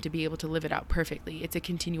I'm going to be able to live it out perfectly. It's a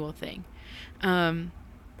continual thing. And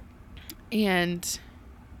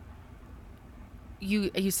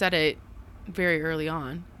you said it very early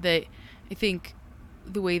on, that I think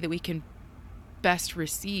the way that we can best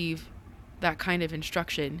receive that kind of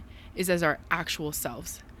instruction is as our actual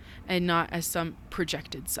selves and not as some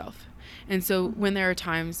projected self. And so when there are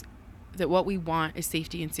times that what we want is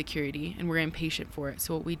safety and security and we're impatient for it,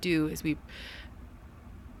 so what we do is we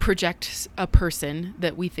project a person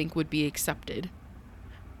that we think would be accepted.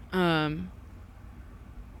 We're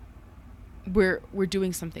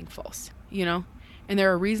doing something false, you know? And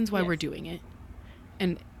there are reasons why we're doing it.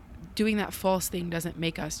 And doing that false thing doesn't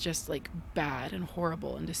make us just, like, bad and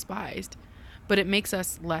horrible and despised, but it makes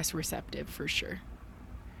us less receptive for sure.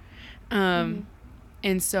 And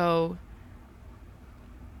so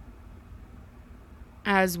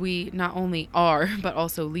as we not only are, but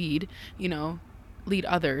also lead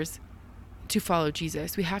others to follow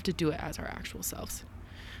Jesus, we have to do it as our actual selves.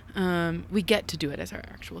 We get to do it as our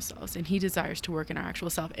actual selves, and he desires to work in our actual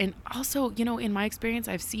self. And also, you know, in my experience,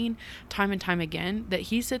 I've seen time and time again that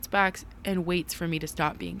he sits back and waits for me to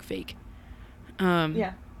stop being fake.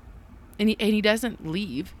 And he doesn't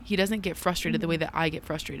leave. He doesn't get frustrated the way that I get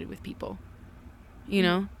frustrated with people, you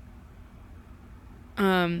know?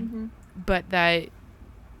 But that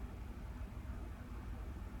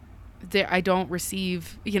I don't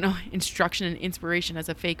receive, you know, instruction and inspiration as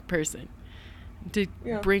a fake person, to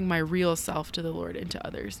bring my real self to the Lord and to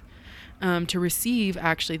others, to receive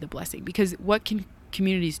actually the blessing. Because what can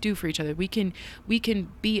communities do for each other? We can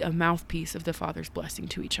be a mouthpiece of the Father's blessing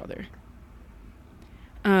to each other.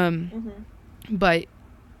 But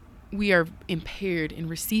we are impaired in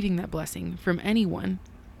receiving that blessing from anyone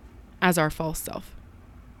as our false self.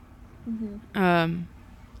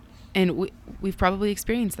 And we've probably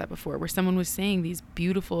experienced that before, where someone was saying these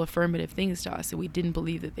beautiful affirmative things to us and we didn't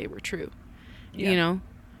believe that they were true. You know,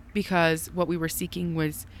 because what we were seeking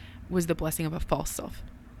was the blessing of a false self.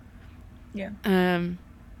 I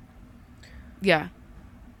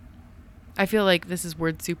feel like this is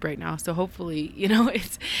word soup right now, so hopefully, you know,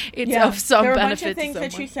 it's of some benefit to someone. There were a bunch of things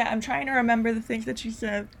that you said. I'm trying to remember the things that you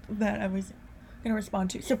said that I was going to respond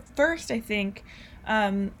to. So first, I think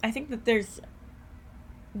that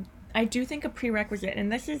I do think a prerequisite, and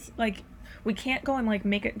this is, like, we can't go and, like,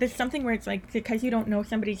 make it, there's something where it's like, because you don't know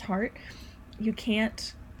somebody's heart, you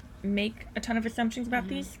can't make a ton of assumptions about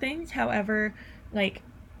these things. However, like,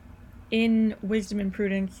 in wisdom and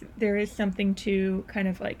prudence, there is something to kind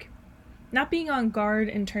of, like, not being on guard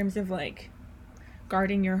in terms of, like,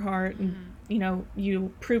 guarding your heart and, you know,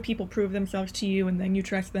 people prove themselves to you and then you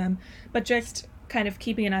trust them, but just kind of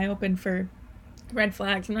keeping an eye open for red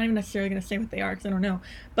flags. I'm not even necessarily going to say what they are because I don't know,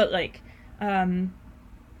 but, like,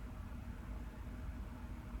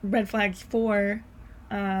 red flags for,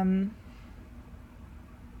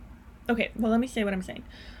 okay, well, let me say what I'm saying.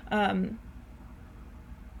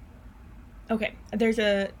 Okay, there's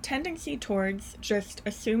a tendency towards just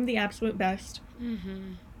assume the absolute best.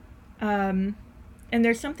 And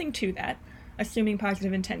there's something to that, assuming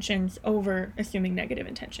positive intentions over assuming negative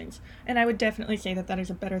intentions. And I would definitely say that is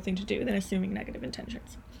a better thing to do than assuming negative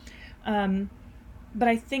intentions. But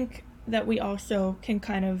I think that we also can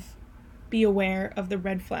kind of be aware of the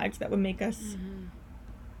red flags that would make us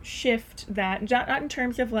shift that, not in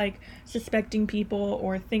terms of, like, suspecting people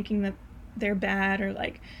or thinking that they're bad or,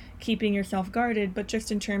 like, keeping yourself guarded, but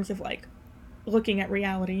just in terms of, like, looking at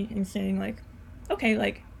reality and saying, like, okay,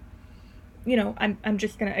 like, you know, I'm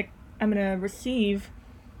just gonna receive,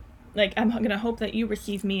 like, I'm gonna hope that you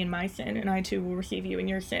receive me in my sin, and I too will receive you in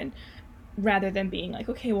your sin, rather than being like,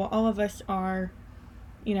 okay, well, all of us are,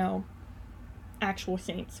 you know, actual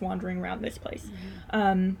saints wandering around this place.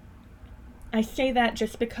 I say that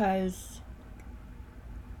just because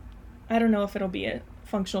I don't know if it'll be a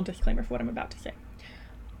functional disclaimer for what I'm about to say.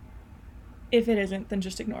 If it isn't, then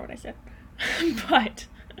just ignore what I said. But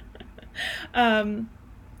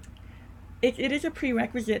it is a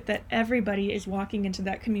prerequisite that everybody is walking into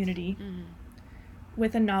that community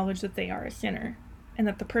with a knowledge that they are a sinner, and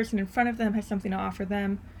that the person in front of them has something to offer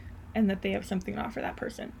them, and that they have something to offer that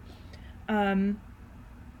person.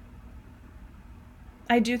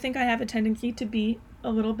 I do think I have a tendency to be a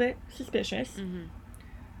little bit suspicious.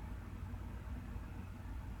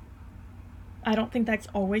 I don't think that's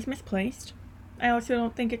always misplaced. I also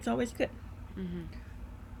don't think it's always good.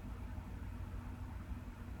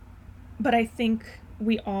 But I think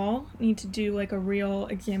we all need to do, like, a real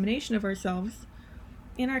examination of ourselves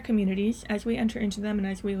in our communities as we enter into them and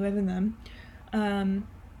as we live in them.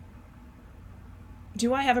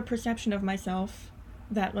 Do I have a perception of myself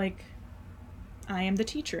that, like, I am the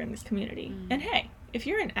teacher in this community? And hey, if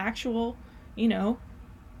you're an actual, you know,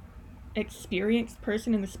 experienced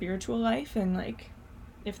person in the spiritual life, and, like,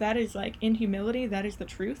 if that is, like, in humility, that is the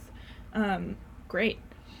truth, great.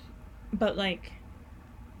 But, like,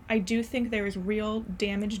 I do think there is real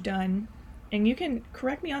damage done, and you can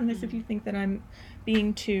correct me on this if you think that I'm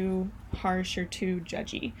being too harsh or too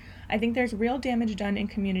judgy. I think there's real damage done in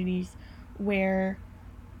communities where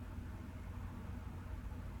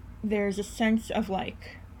there's a sense of,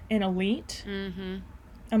 like, an elite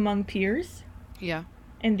among peers. Yeah.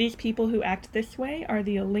 And these people who act this way are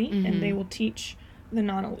the elite, and they will teach the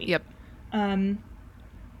non-elite. Yep.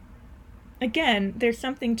 Again, there's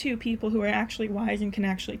something to people who are actually wise and can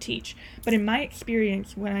actually teach. But in my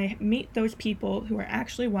experience, when I meet those people who are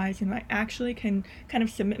actually wise and I actually can kind of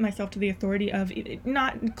submit myself to the authority of,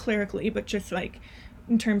 not clerically, but just, like,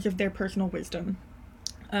 in terms of their personal wisdom,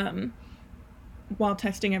 while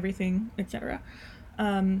testing everything, etc.,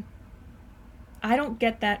 I don't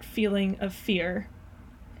get that feeling of fear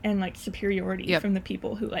and, like, superiority from the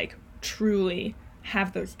people who, like, truly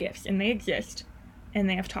have those gifts, and they exist, and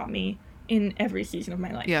they have taught me in every season of my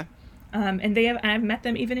life. Yeah. And I've met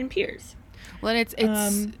them even in peers. Well, and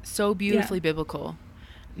it's so beautifully biblical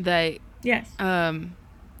that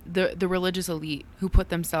the religious elite who put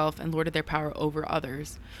themselves and lorded their power over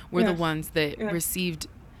others were the ones that received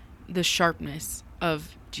the sharpness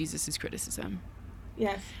of Jesus's criticism.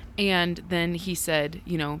 Yes. And then he said,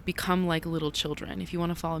 you know, become like little children. If you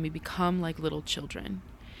want to follow me, become like little children.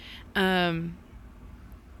 And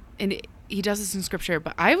he does this in scripture,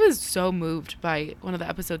 but I was so moved by one of the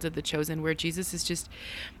episodes of The Chosen where Jesus is just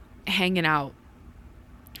hanging out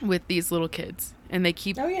with these little kids, and they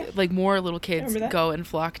keep like more little kids go and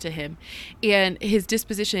flock to him. And his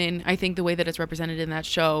disposition, I think the way that it's represented in that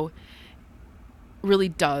show really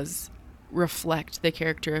does reflect the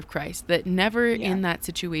character of Christ, that never in that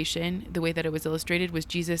situation, the way that it was illustrated, was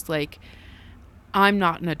Jesus like, I'm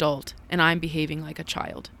not an adult and I'm behaving like a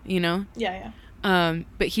child, you know?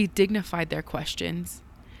 But he dignified their questions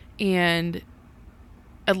and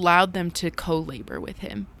allowed them to co-labor with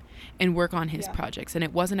him and work on his projects. And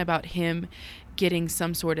it wasn't about him getting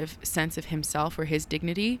some sort of sense of himself or his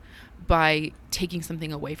dignity by taking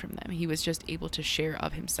something away from them. He was just able to share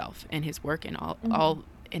of himself and his work and all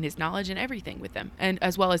and his knowledge and everything with them, and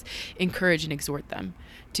as well as encourage and exhort them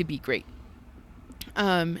to be great.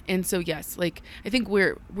 And so, yes, like, I think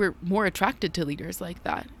we're more attracted to leaders like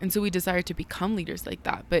that. And so we desire to become leaders like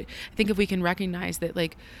that. But I think if we can recognize that,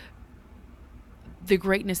 like, the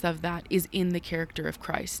greatness of that is in the character of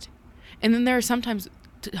Christ. And then there are sometimes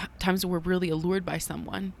times where we're really allured by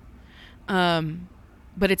someone.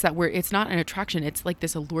 But it's it's not an attraction. It's like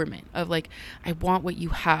this allurement of, like, I want what you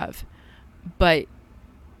have, but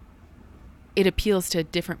it appeals to a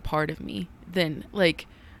different part of me than, like,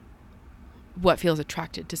 what feels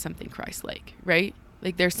attracted to something Christ-like, right?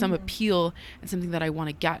 Like, there's some appeal and something that I want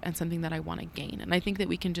to get and something that I want to gain. And I think that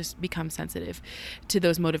we can just become sensitive to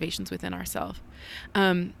those motivations within ourselves.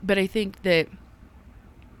 But I think that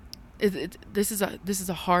this is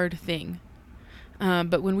a hard thing.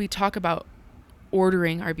 But when we talk about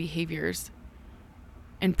ordering our behaviors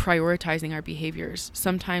and prioritizing our behaviors,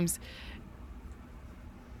 sometimes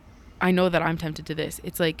I know that I'm tempted to this.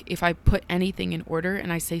 It's like, if I put anything in order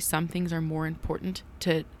and I say some things are more important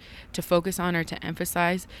to focus on or to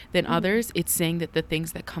emphasize than others, it's saying that the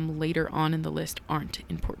things that come later on in the list aren't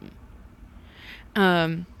important.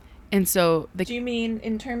 And so do you mean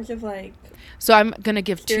in terms of like, so I'm going to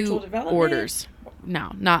give spiritual two orders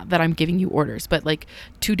now, not that I'm giving you orders, but like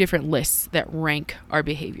two different lists that rank our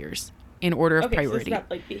behaviors in order of priority. So it's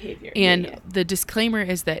about like behavior. And the disclaimer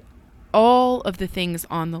is that all of the things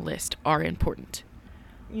on the list are important.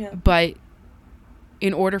 Yeah. But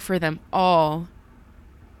in order for them all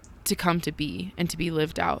to come to be and to be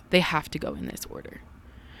lived out, they have to go in this order.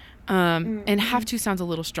 And have to sounds a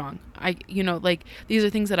little strong. Like these are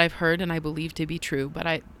things that I've heard and I believe to be true,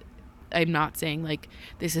 but I'm not saying like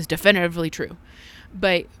this is definitively true.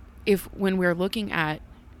 But when we're looking at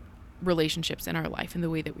relationships in our life and the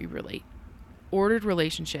way that we relate, ordered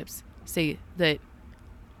relationships say that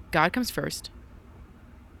God comes first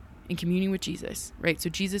in communion with Jesus, right? So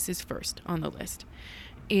Jesus is first on the list.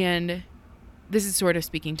 And this is sort of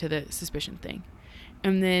speaking to the suspicion thing.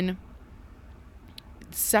 And then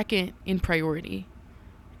second in priority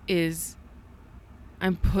is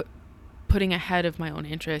I'm putting ahead of my own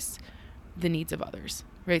interests the needs of others,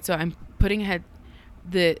 right? So I'm putting ahead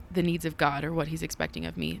the needs of God or what he's expecting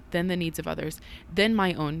of me, then the needs of others, then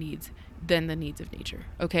my own needs, then the needs of nature.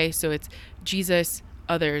 Okay, so it's Jesus,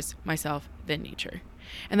 others, myself, then nature.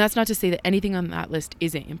 And that's not to say that anything on that list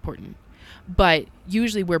isn't important, but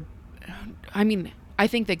usually I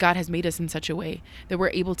think that God has made us in such a way that we're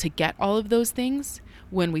able to get all of those things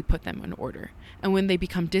when we put them in order. And when they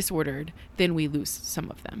become disordered, then we lose some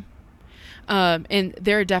of them. And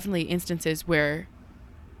there are definitely instances where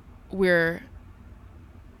we're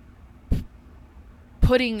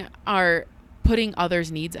putting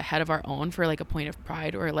others' needs ahead of our own for like a point of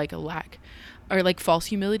pride or like a lack or like false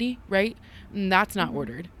humility, right? And that's not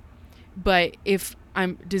ordered. But if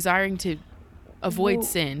I'm desiring to avoid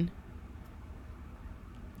sin,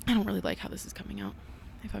 I don't really like how this is coming out,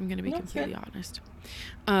 if I'm going to be completely honest.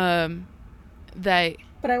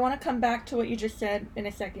 But I want to come back to what you just said in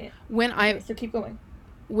a second. So keep going.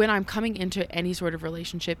 When I'm coming into any sort of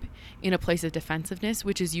relationship in a place of defensiveness,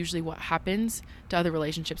 which is usually what happens to other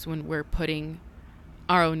relationships when we're putting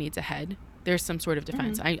our own needs ahead, there's some sort of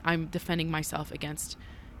defense. I'm defending myself against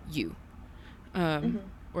you,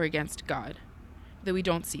 or against God, that we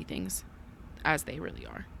don't see things as they really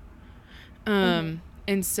are.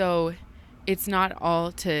 And so it's not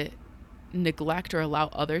all to neglect or allow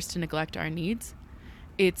others to neglect our needs.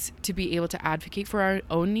 It's to be able to advocate for our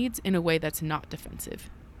own needs in a way that's not defensive.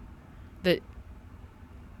 And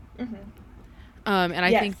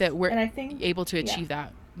I think that we're able to achieve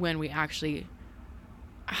that when we actually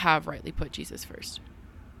have rightly put Jesus first.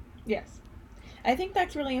 Yes. I think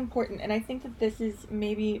that's really important. And I think that this is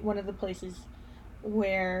maybe one of the places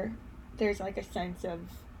where there's like a sense of,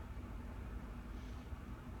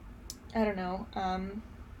 I don't know,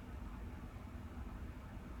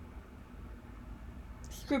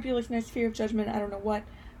 scrupulousness, fear of judgment, I don't know what,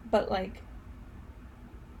 but like,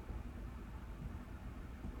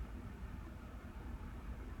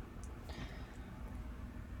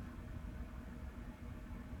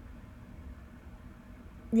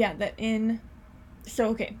 that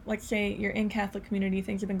okay, let's say you're in Catholic community,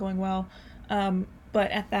 things have been going well,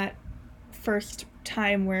 but at that first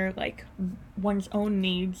time where like one's own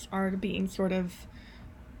needs are being sort of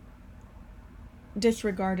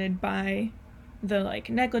disregarded by the like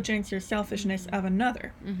negligence or selfishness of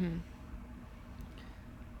another.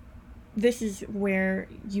 This is where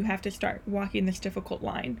you have to start walking this difficult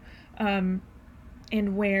line, and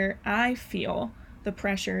where I feel the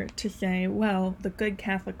pressure to say, well, the good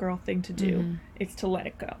Catholic girl thing to do is to let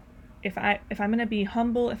it go. If I'm going to be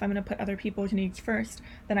humble, if I'm going to put other people's needs first,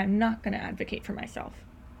 then I'm not going to advocate for myself.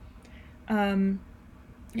 And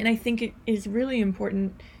I think it is really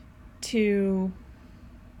important to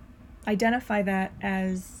identify that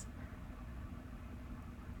as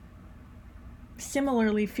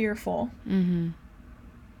similarly fearful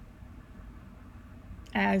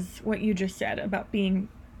as what you just said about being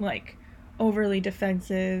like overly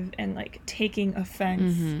defensive and like taking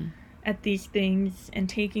offense at these things and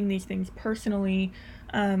taking these things personally.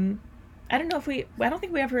 I don't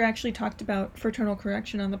think we ever actually talked about fraternal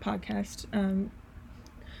correction on the podcast,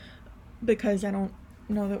 because I don't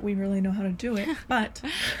know that we really know how to do it, but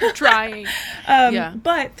trying.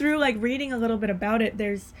 But through like reading a little bit about it,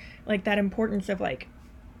 there's like that importance of like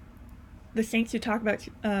the saints who talk about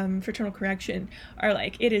fraternal correction are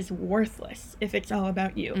like, it is worthless if it's all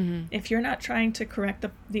about you. If you're not trying to correct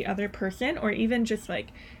the other person, or even just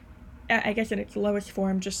like, I guess in its lowest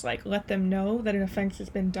form, just like let them know that an offense has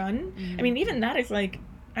been done. I mean, even that is like,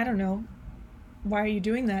 I don't know, why are you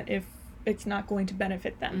doing that if it's not going to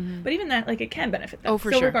benefit them? But even that, like, it can benefit them. Oh,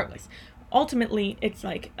 for sure. So regardless, ultimately, it's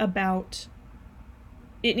like about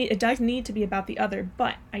it does need to be about the other,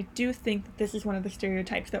 but I do think that this is one of the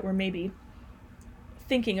stereotypes that we're maybe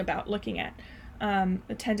thinking about looking at.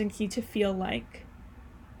 A tendency to feel like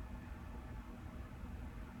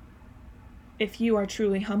if you are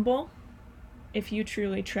truly humble, if you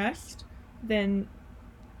truly trust, then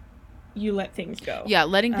you let things go. Yeah,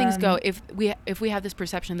 letting things go. If we have this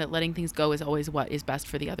perception that letting things go is always what is best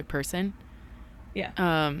for the other person.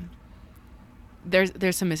 Yeah.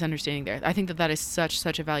 There's some misunderstanding there. I think that is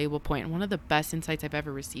such a valuable point. And one of the best insights I've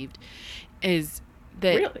ever received is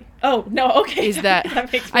that... Really? Oh, no, okay. Is that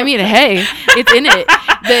I mean, sense. Hey, it's in it.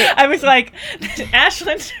 I was like,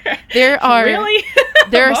 Ashlyn, there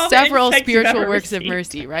are several insights spiritual works of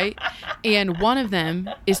mercy, right? And one of them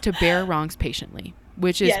is to bear wrongs patiently,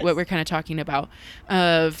 which is what we're kind of talking about,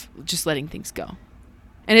 of just letting things go.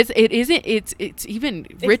 And it's even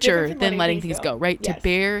richer than letting things go, right? Yes.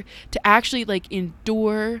 To actually like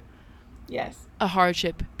endure yes. a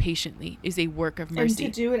hardship patiently is a work of mercy.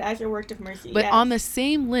 And to do it as a work of mercy. But on the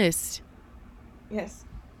same list, yes,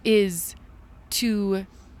 is to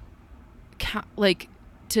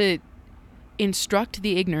to instruct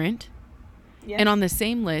the ignorant. Yes. And on the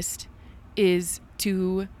same list is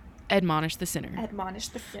to admonish the sinner. Admonish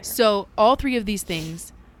the sinner. So all three of these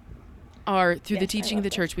things are, through the teaching of the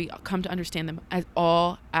church, we come to understand them as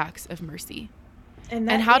all acts of mercy. And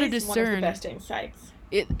how to discern one of the best insights.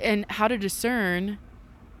 And how to discern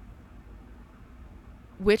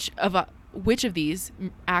which of these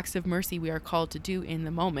acts of mercy we are called to do in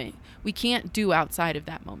the moment. We can't do outside of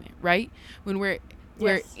that moment, right? When we're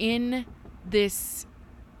in this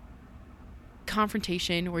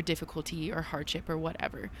confrontation or difficulty or hardship or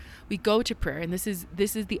whatever, we go to prayer, and this is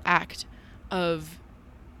the act of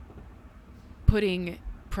putting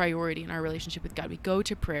priority in our relationship with God. We go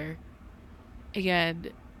to prayer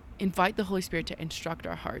and invite the Holy Spirit to instruct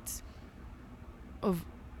our hearts of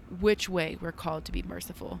which way we're called to be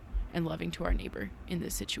merciful and loving to our neighbor in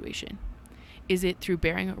this situation. Is it through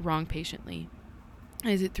bearing a wrong patiently?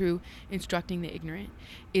 Is it through instructing the ignorant?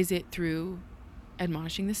 Is it through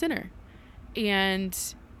admonishing the sinner? And,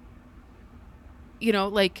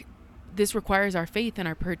 this requires our faith and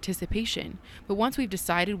our participation. But once we've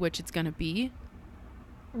decided which it's going to be,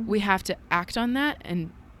 we have to act on that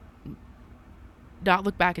and not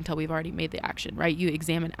look back until we've already made the action, right? You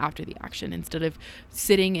examine after the action instead of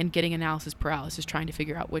sitting and getting analysis paralysis, trying to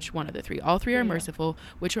figure out which one of the three. All three are merciful.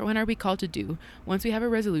 Which one are we called to do? Once we have a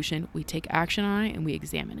resolution, we take action on it and we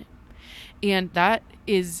examine it. And that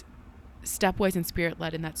is stepwise and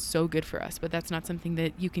spirit-led, and that's so good for us. But that's not something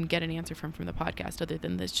that you can get an answer from the podcast, other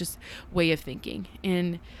than this just way of thinking.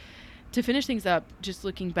 And to finish things up, just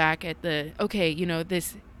looking back at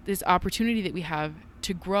this opportunity that we have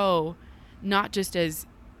to grow, not just as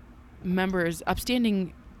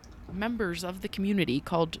upstanding members of the community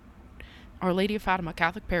called Our Lady of Fatima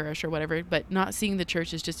Catholic Parish or whatever, but not seeing the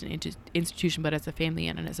church as just an institution, but as a family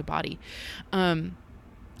and as a body.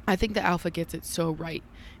 I think the Alpha gets it so right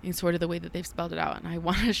in sort of the way that they've spelled it out. And I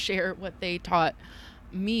want to share what they taught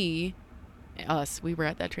we were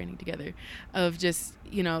at that training together, of just,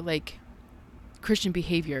 Christian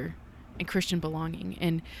behavior and Christian belonging.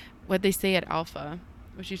 And what they say at Alpha,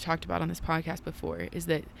 which you've talked about on this podcast before, is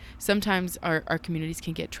that sometimes our communities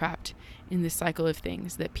can get trapped in this cycle of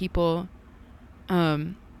things that people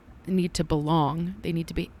need to belong. They need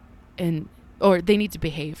to be they need to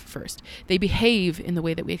behave first. They behave in the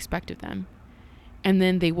way that we expect of them, and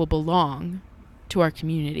then they will belong to our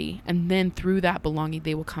community, and then through that belonging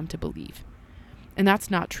they will come to believe. And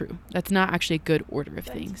that's not true. That's not actually a good order of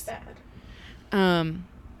things. Bad.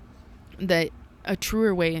 That a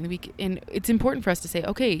truer way, and it's important for us to say,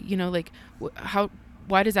 okay,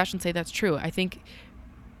 why does Ashlyn say that's true? I think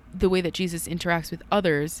the way that Jesus interacts with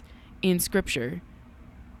others in Scripture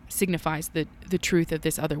signifies the truth of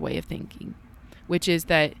this other way of thinking, which is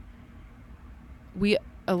that we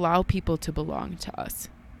allow people to belong to us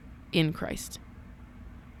in Christ.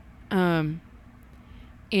 And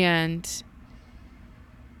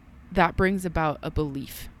that brings about a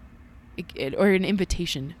belief, or an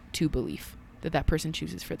invitation to belief that person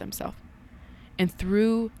chooses for themselves. And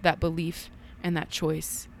through that belief and that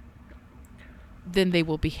choice, then they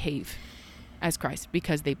will behave as Christ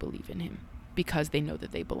because they believe in him, because they know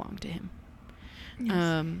that they belong to him.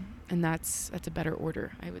 Yes. And that's a better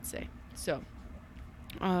order, I would say. So,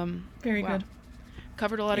 very good.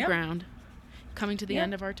 Covered a lot of ground. Coming to the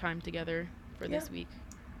end of our time together for this week.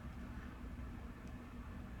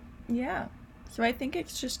 Yeah. So I think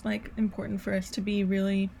it's just important for us to be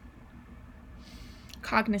really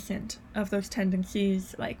cognizant of those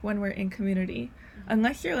tendencies, like when we're in community,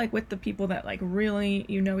 unless you're like with the people that like really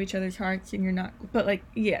you know each other's hearts and you're not, but like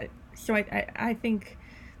yeah. So I think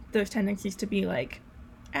those tendencies to be like,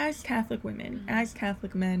 as Catholic women, as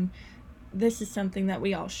Catholic men, this is something that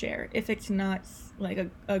we all share. If it's not like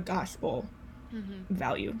a gospel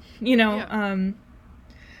value, you know,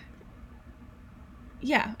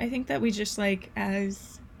 yeah, I think that we just like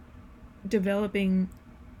as developing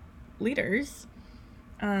leaders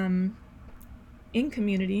in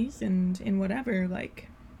communities and in whatever, like,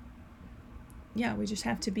 yeah, we just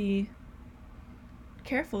have to be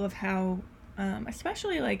careful of how,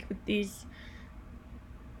 especially like with these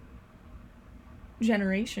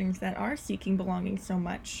generations that are seeking belonging so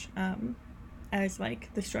much, as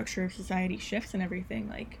like the structure of society shifts and everything,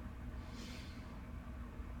 like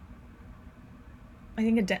I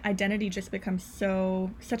think identity just becomes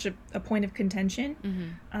such a point of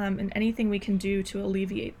contention, and anything we can do to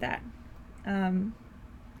alleviate that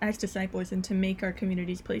as disciples and to make our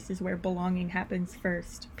communities places where belonging happens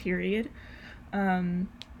first, period. I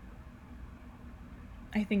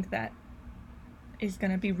think that is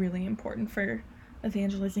going to be really important for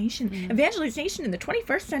evangelization. Evangelization in the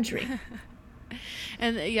 21st century.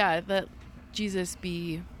 And yeah, that Jesus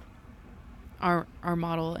be our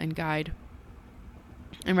model and guide,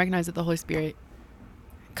 and recognize that the Holy Spirit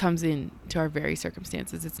comes in to our very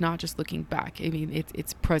circumstances. It's not just looking back. I mean,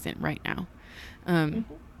 it's present right now.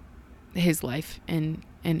 His life and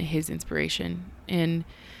his inspiration, and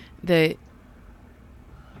that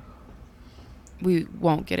we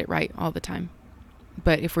won't get it right all the time.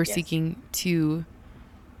 But if we're seeking to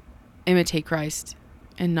imitate Christ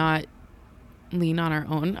and not lean on our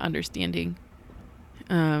own understanding,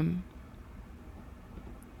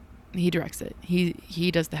 he directs it.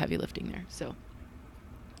 He does the heavy lifting there. So,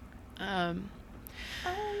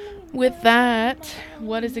 with that,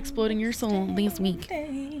 what is exploding your soul this week?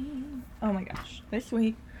 Oh my gosh. This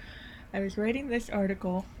week, I was writing this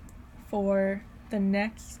article for the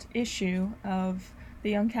next issue of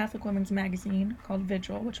the Young Catholic Women's Magazine called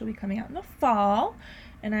Vigil, which will be coming out in the fall.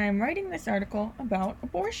 And I'm writing this article about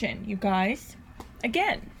abortion, you guys.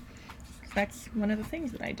 Again. That's one of the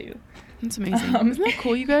things that I do. That's amazing. Isn't that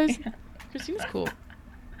cool, you guys? Yeah. Christina's cool.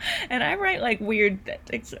 And I write like weird.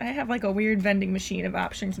 I have like a weird vending machine of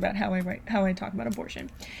options about how I talk about abortion.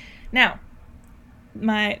 Now,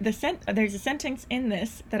 there's a sentence in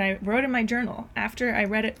this that I wrote in my journal after I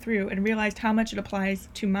read it through and realized how much it applies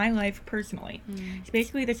to my life personally. So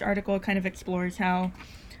basically, this article kind of explores how,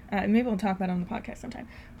 maybe we'll talk about it on the podcast sometime,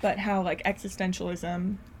 but how like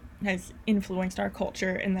existentialism has influenced our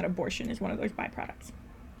culture, and that abortion is one of those byproducts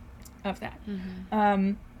of that.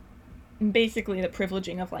 Basically the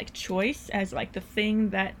privileging of like choice as like the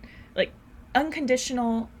thing that like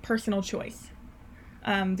unconditional personal choice,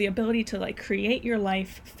 the ability to like create your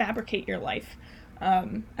life, fabricate your life,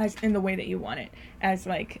 as in the way that you want it, as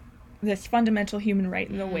like this fundamental human right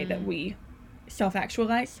in the way that we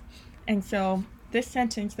self-actualize. And so this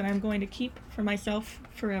sentence that I'm going to keep for myself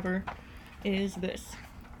forever is this: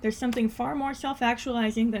 there's something far more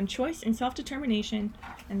self-actualizing than choice and self-determination,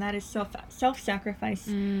 and that is self-sacrifice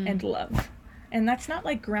and love. And that's not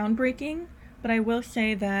like groundbreaking, but I will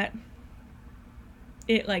say that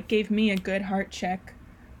it like gave me a good heart check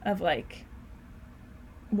of like,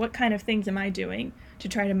 what kind of things am I doing to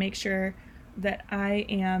try to make sure that I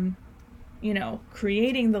am, you know,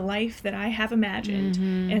 creating the life that I have imagined,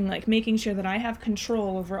 and like making sure that I have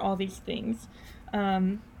control over all these things.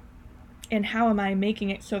 And how am I making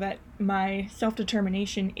it so that my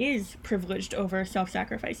self-determination is privileged over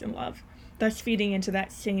self-sacrifice and love, thus feeding into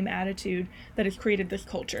that same attitude that has created this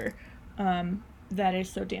culture that is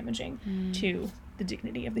so damaging to the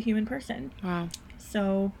dignity of the human person. Wow.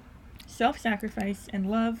 So self-sacrifice and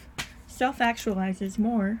love self-actualizes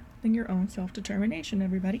more than your own self-determination,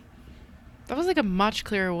 everybody. That was like a much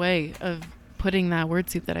clearer way of putting that word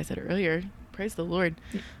soup that I said earlier. Praise the Lord.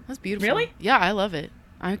 That's beautiful. Really? Yeah, I love it.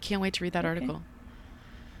 I can't wait to read that article.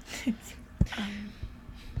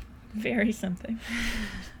 Very something.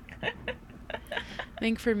 I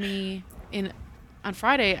think for me, on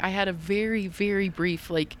Friday, I had a very, very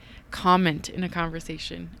brief like comment in a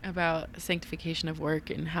conversation about sanctification of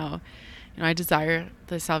work, and how, you know, I desire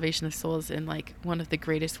the salvation of souls, and like one of the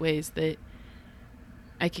greatest ways that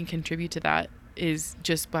I can contribute to that is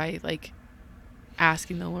just by like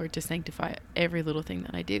asking the Lord to sanctify every little thing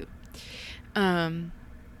that I do.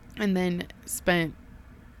 And then spent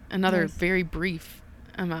another very brief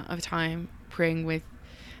amount of time praying with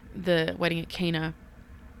the wedding at Cana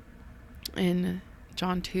in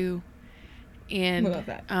John 2. And I love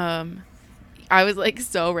that. I was like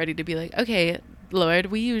so ready to be like, okay, Lord,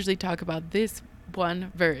 we usually talk about this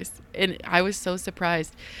one verse. And I was so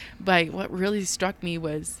surprised by what really struck me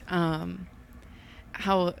was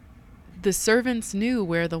how the servants knew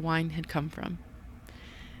where the wine had come from.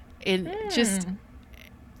 And just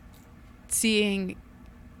seeing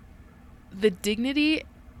the dignity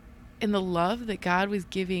and the love that God was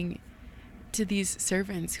giving to these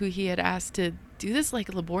servants who he had asked to do this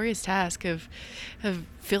like laborious task of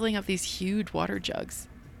filling up these huge water jugs,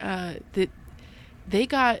 that they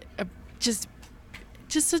got just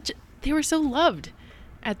such, they were so loved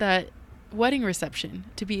at that wedding reception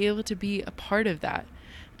to be able to be a part of that,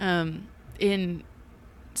 in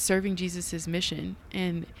serving Jesus's mission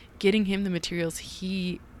and getting him the materials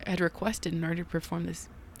he had requested in order to perform this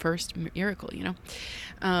first miracle, you know.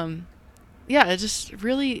 Yeah, it just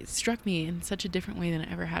really struck me in such a different way than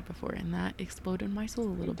I ever had before, and that exploded my soul a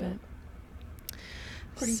little bit.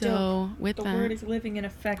 Pretty so dope. With the that, word is living and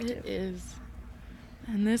effective. It is.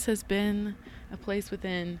 And this has been a place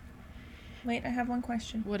within. Wait, I have one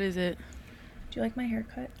question. What is it? Do you like my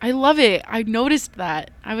haircut? I love it. I noticed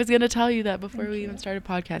that. I was going to tell you that before we even started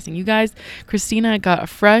podcasting. You guys, Christina got a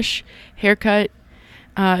fresh haircut.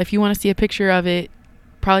 If you want to see a picture of it,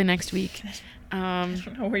 probably next week. I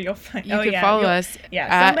don't know where you'll find. You can follow us.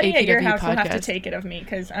 Yeah, somebody at your house Podcast. will have to take it of me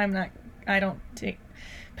because I don't take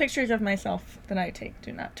pictures of myself that I take.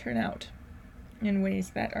 Do not turn out in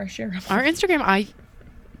ways that are shareable. Our Instagram,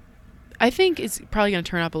 I think is probably going to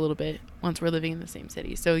turn up a little bit once we're living in the same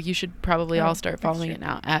city. So you should probably all start following it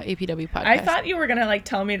now at APW Podcast. I thought you were going to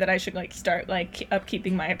tell me that I should start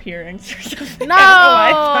upkeeping my appearance or something. No!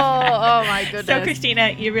 Oh my goodness. So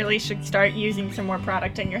Christina, you really should start using some more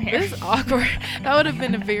product in your hair. This is awkward. That would have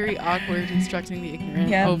been a very awkward instructing the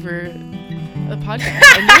ignorant over the podcast.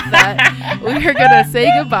 And with that, we are going to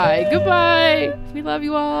say goodbye. Goodbye. We love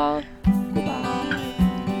you all.